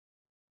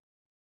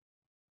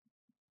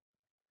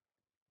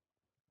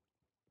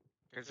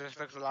 Because this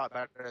looks a lot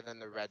better than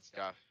the red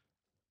stuff.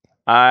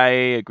 I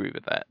agree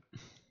with that.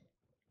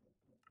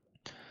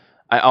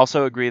 I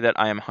also agree that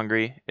I am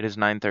hungry. It is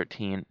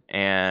 9:13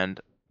 and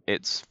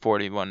it's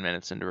 41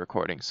 minutes into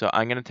recording. So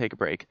I'm going to take a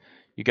break.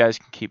 You guys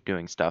can keep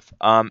doing stuff.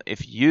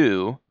 If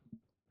you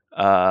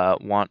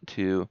want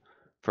to,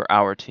 for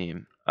our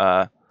team,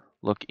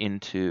 look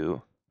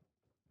into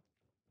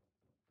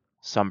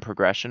some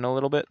progression a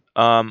little bit.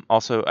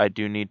 Also, I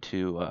do need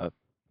to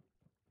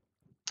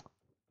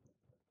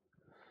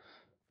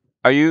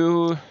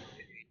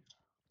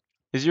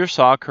is your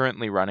saw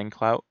currently running,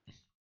 Klout?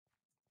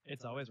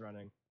 It's always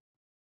running.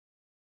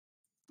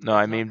 No, It's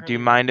I not mean, do currently you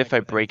mind running, if I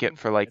with break anything. it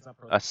for like It's not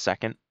a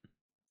second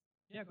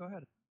Yeah, go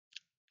ahead.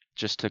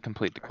 just to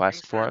complete the I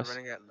quest think for it's us?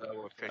 running at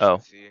low Oh,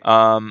 efficiency.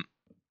 I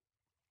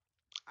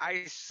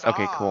okay,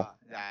 saw cool.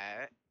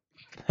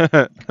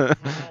 that.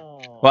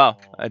 Wow,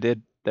 I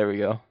did. There we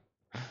go.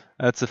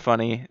 That's a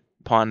funny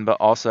pun, but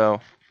also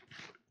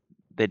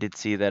they did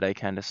see that I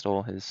kind of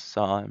stole his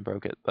saw and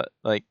broke it, but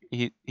like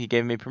he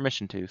gave me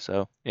permission to,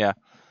 so yeah.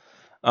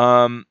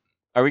 Are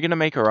we gonna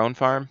make our own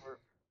farm?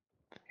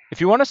 If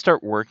you want to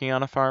start working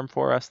on a farm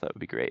for us, that would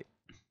be great.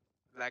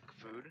 Like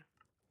food?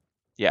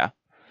 Yeah.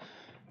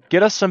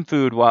 Get us some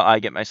food while I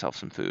get myself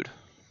some food.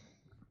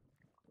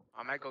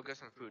 I might go get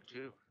some food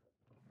too.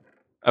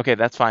 Okay,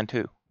 that's fine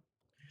too.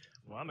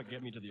 Well, I'm gonna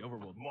get me to the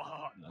overworld.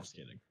 No, just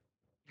kidding.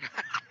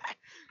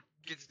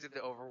 Gets to the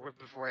overworld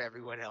before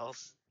everyone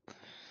else.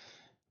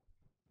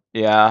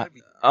 Yeah. That'd be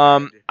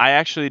good. I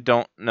actually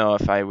don't know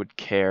if I would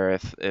care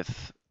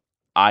if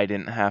I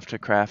didn't have to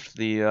craft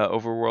the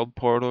overworld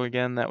portal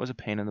again. That was a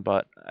pain in the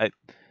butt.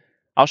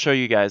 I'll show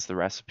you guys the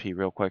recipe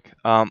real quick.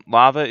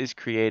 Lava is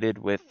created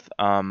with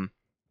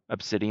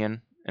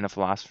obsidian and a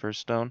philosopher's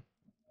stone.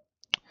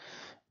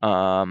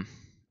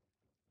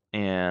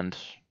 And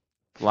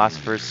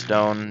philosopher's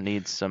stone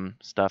needs some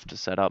stuff to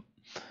set up.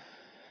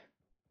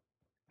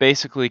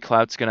 Basically,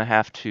 Clout's gonna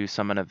have to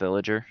summon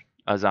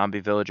a zombie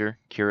villager,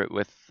 cure it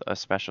with a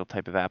special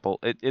type of apple.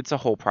 It's a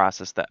whole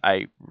process that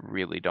I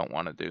really don't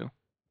want to do.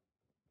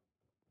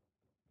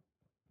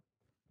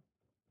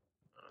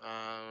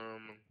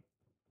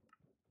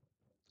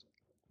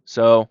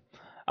 So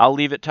I'll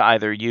leave it to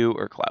either you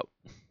or Clout.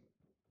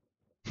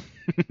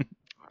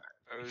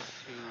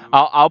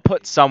 I'll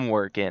put some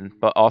work in,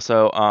 but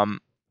also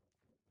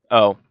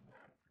oh,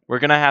 we're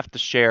gonna have to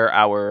share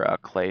our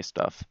clay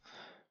stuff,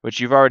 which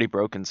you've already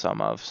broken some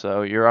of,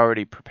 so you're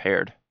already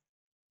prepared.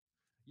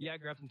 Yeah, I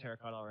grabbed some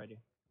terracotta already.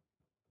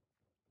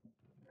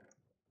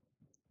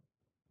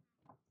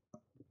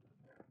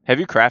 Have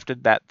you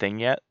crafted that thing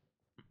yet?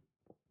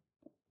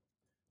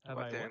 Have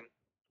What I thing?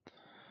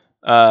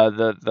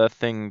 The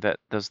thing that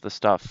does the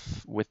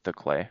stuff with the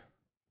clay.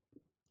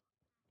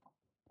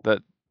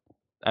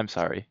 I'm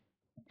sorry.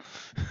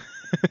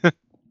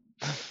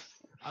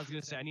 I was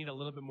gonna say I need a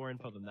little bit more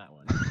info than that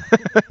one.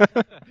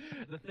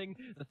 the thing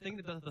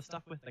that does the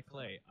stuff with the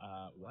clay.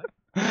 What?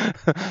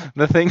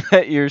 The thing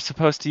that you're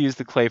supposed to use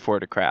the clay for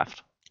to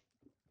craft.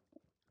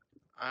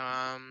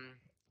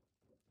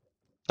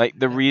 Like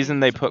the reason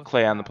they put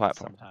clay on the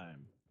platform.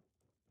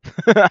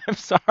 I'm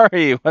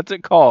sorry. What's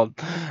it called?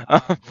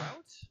 Grout?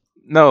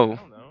 No. I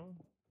don't know.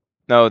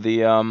 No,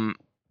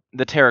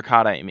 the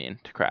terracotta I mean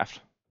to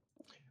craft.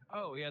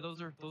 Oh yeah, those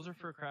are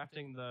for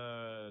crafting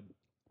the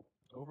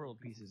overworld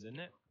pieces, isn't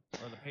it?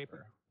 Or the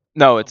paper?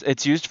 No,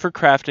 it's used for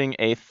crafting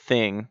a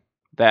thing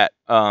that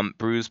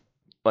brews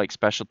like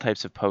special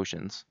types of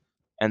potions,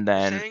 and You're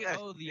then saying a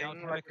Oh, the thing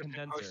alchemic like with the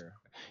potion- condenser.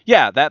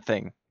 yeah, that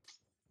thing.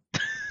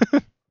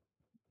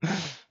 You're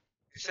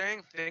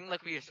saying thing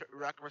like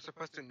we're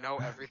supposed to know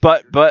everything.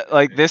 But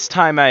like this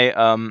time I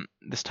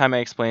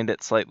explained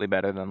it slightly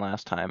better than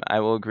last time. I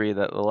will agree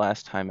that the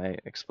last time I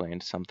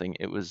explained something,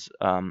 it was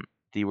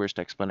the worst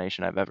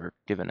explanation I've ever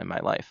given in my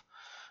life.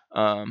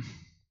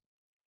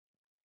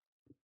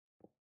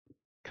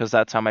 Because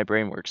that's how my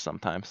brain works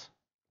sometimes.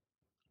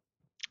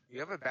 You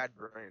have a bad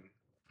brain.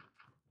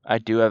 I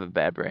do have a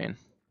bad brain.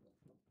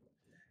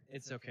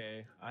 It's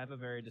okay. I have a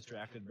very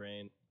distracted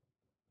brain.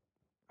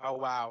 Oh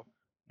wow.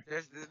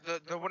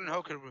 The wooden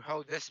hoe could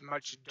hold this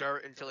much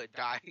dirt until it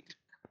died.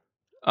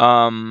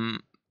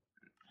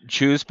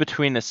 Choose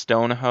between a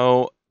stone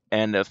hoe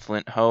and a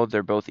flint hoe.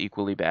 They're both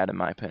equally bad in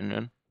my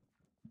opinion.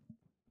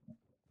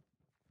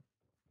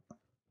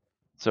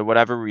 So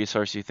whatever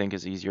resource you think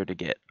is easier to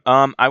get.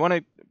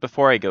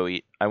 Before I go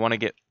eat, I want to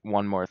get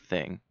one more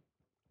thing.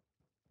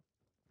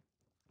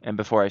 And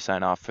before I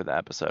sign off for the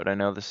episode, I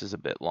know this is a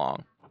bit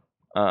long.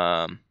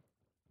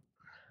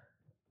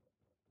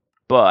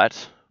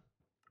 But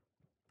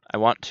I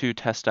want to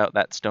test out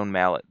that stone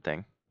mallet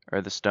thing,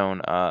 or the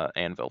stone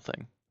anvil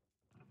thing.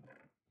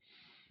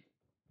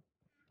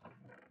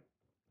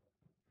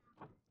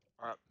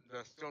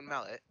 The stone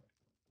mallet.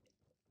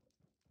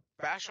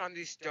 Bash on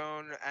the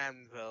stone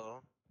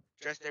anvil.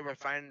 Just a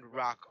refined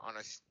rock on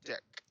a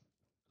stick.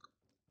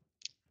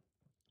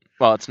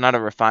 Well, it's not a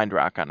refined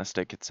rock on a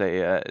stick. It's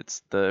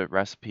the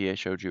recipe I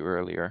showed you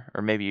earlier,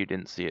 or maybe you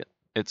didn't see it.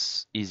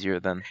 It's easier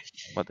than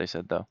what they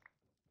said though.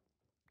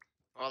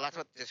 Well, that's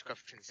what the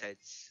description says.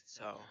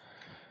 So.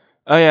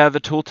 Oh yeah, the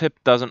tooltip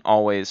doesn't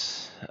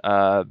always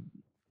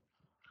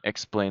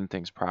explain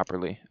things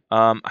properly.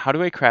 How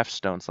do I craft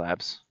stone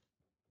slabs?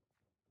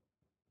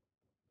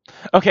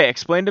 Okay,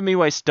 explain to me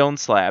why stone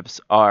slabs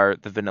are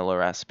the vanilla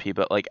recipe,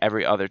 but like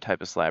every other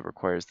type of slab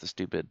requires the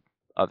stupid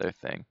other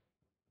thing.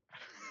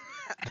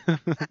 I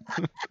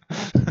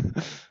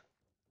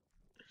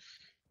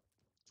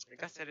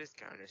guess that is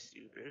kind of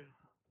stupid.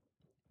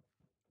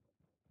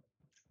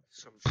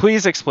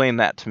 Please explain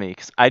that to me,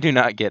 because I do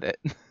not get it.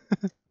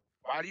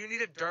 Why do you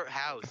need a dirt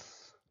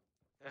house?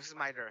 This is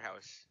my dirt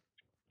house.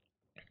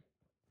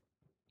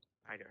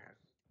 My dirt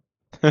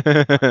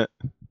house.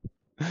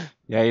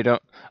 Yeah, you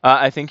don't.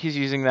 I think he's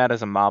using that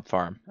as a mob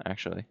farm,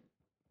 actually.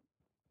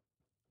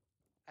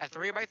 A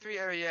 3x3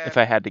 area. If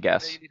I had to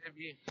guess. you need to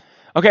be-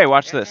 Okay,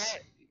 watch you have to this.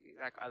 hit,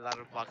 like, a lot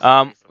of blocks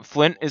away from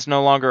Flint people. is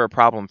no longer a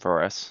problem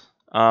for us.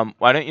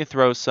 Why don't you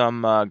throw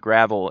some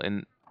gravel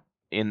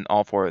in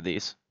all four of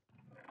these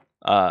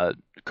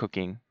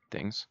cooking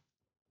things?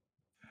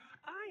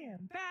 I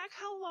am back.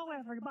 Hello,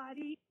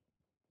 everybody.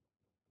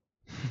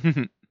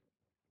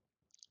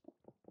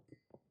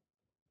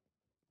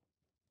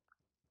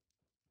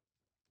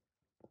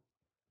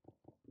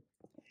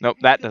 Nope,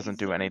 that doesn't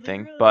do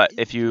anything. But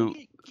if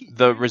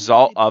the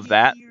result of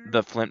that,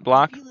 the flint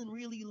block,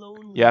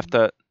 you have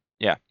to,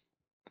 yeah.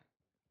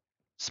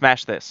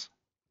 Smash this.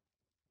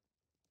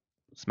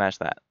 Smash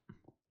that.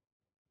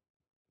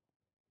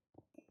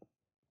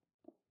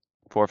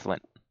 4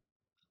 flint.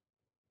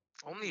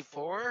 Only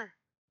 4?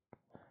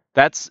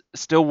 That's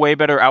still way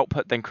better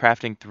output than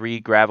crafting 3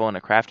 gravel and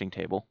a crafting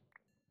table.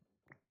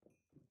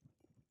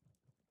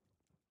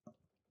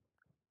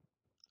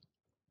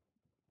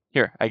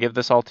 Here, I give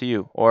this all to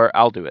you, or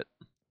I'll do it.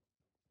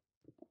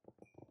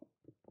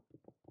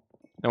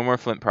 No more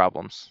flint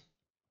problems.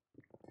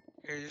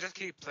 Here, you just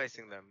keep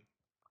placing them.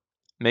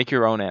 Make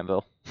your own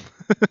anvil.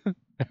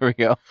 There we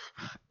go.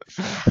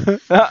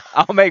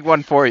 I'll make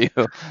one for you.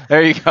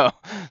 There you go.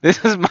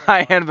 This is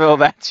my anvil,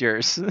 that's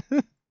yours.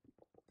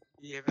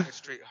 You having a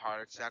straight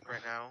heart attack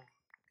right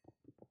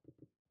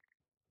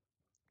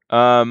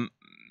now?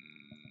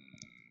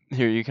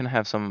 Here, you can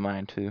have some of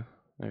mine too.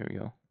 There we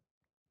go.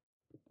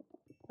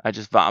 I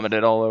just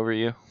vomited all over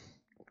you.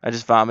 I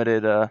just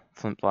vomited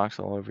flint blocks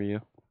all over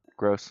you.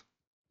 Gross.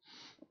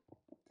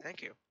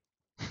 Thank you.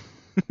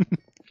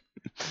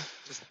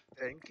 Just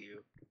thank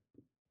you.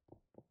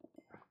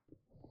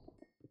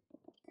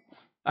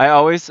 I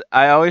always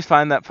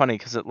find that funny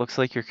because it looks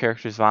like your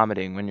character's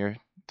vomiting when you're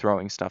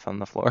throwing stuff on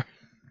the floor.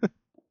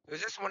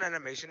 There's just one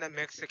animation that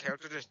makes the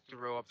character just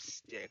throw up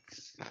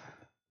sticks.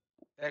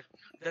 Like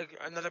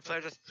another player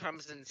just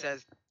comes and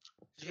says,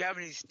 "Do you have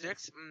any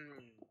sticks?"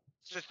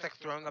 It's just like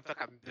throwing up like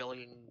a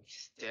billion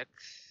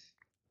sticks.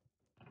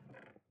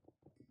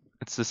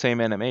 It's the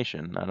same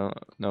animation. I don't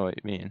know what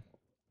you mean.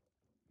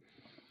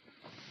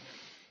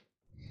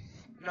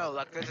 No,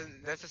 like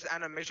there's this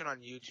animation on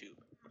YouTube.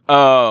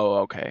 Oh,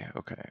 okay.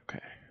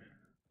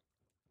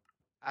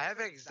 I have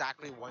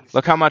exactly one.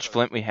 Look how much stack of-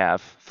 flint we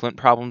have. Flint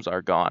problems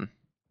are gone.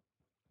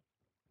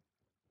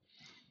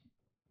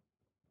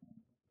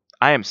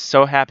 I am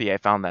so happy I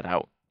found that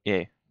out.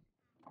 Yay.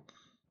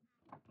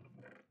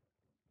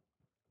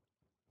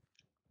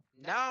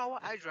 Now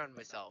I drowned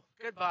myself.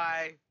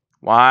 Goodbye.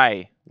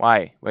 Why?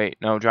 Wait,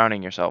 no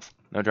drowning yourself.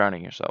 No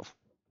drowning yourself.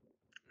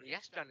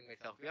 Yes, drowning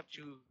myself. We have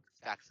 2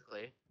 stacks of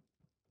clay.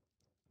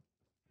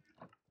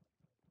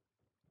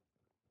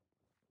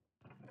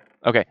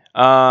 Okay.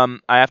 I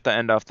have to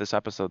end off this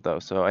episode though,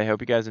 so I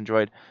hope you guys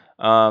enjoyed.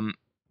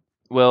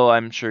 Will,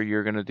 I'm sure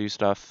you're gonna do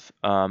stuff.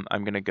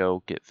 I'm gonna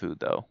go get food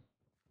though.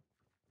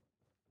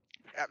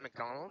 At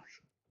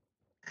McDonald's?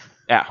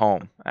 At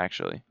home,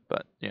 actually.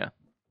 But yeah.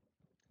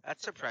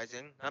 That's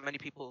surprising. Not many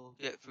people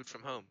get food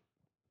from home.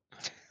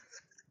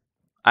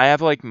 I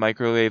have like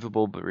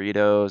microwavable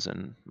burritos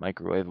and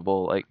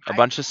microwavable like a I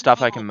bunch of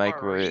stuff I oh, can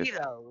microwave.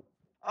 burritos.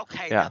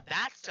 Okay, Yeah. now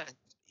that's just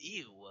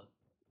ew.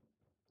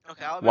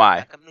 Okay, I'll be right Why?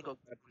 back. I'm gonna go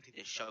grab something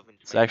to shove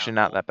into It's my actually mouth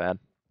not hole. that bad.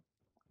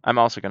 I'm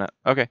also gonna.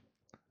 Okay.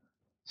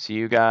 See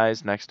you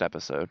guys next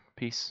episode.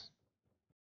 Peace.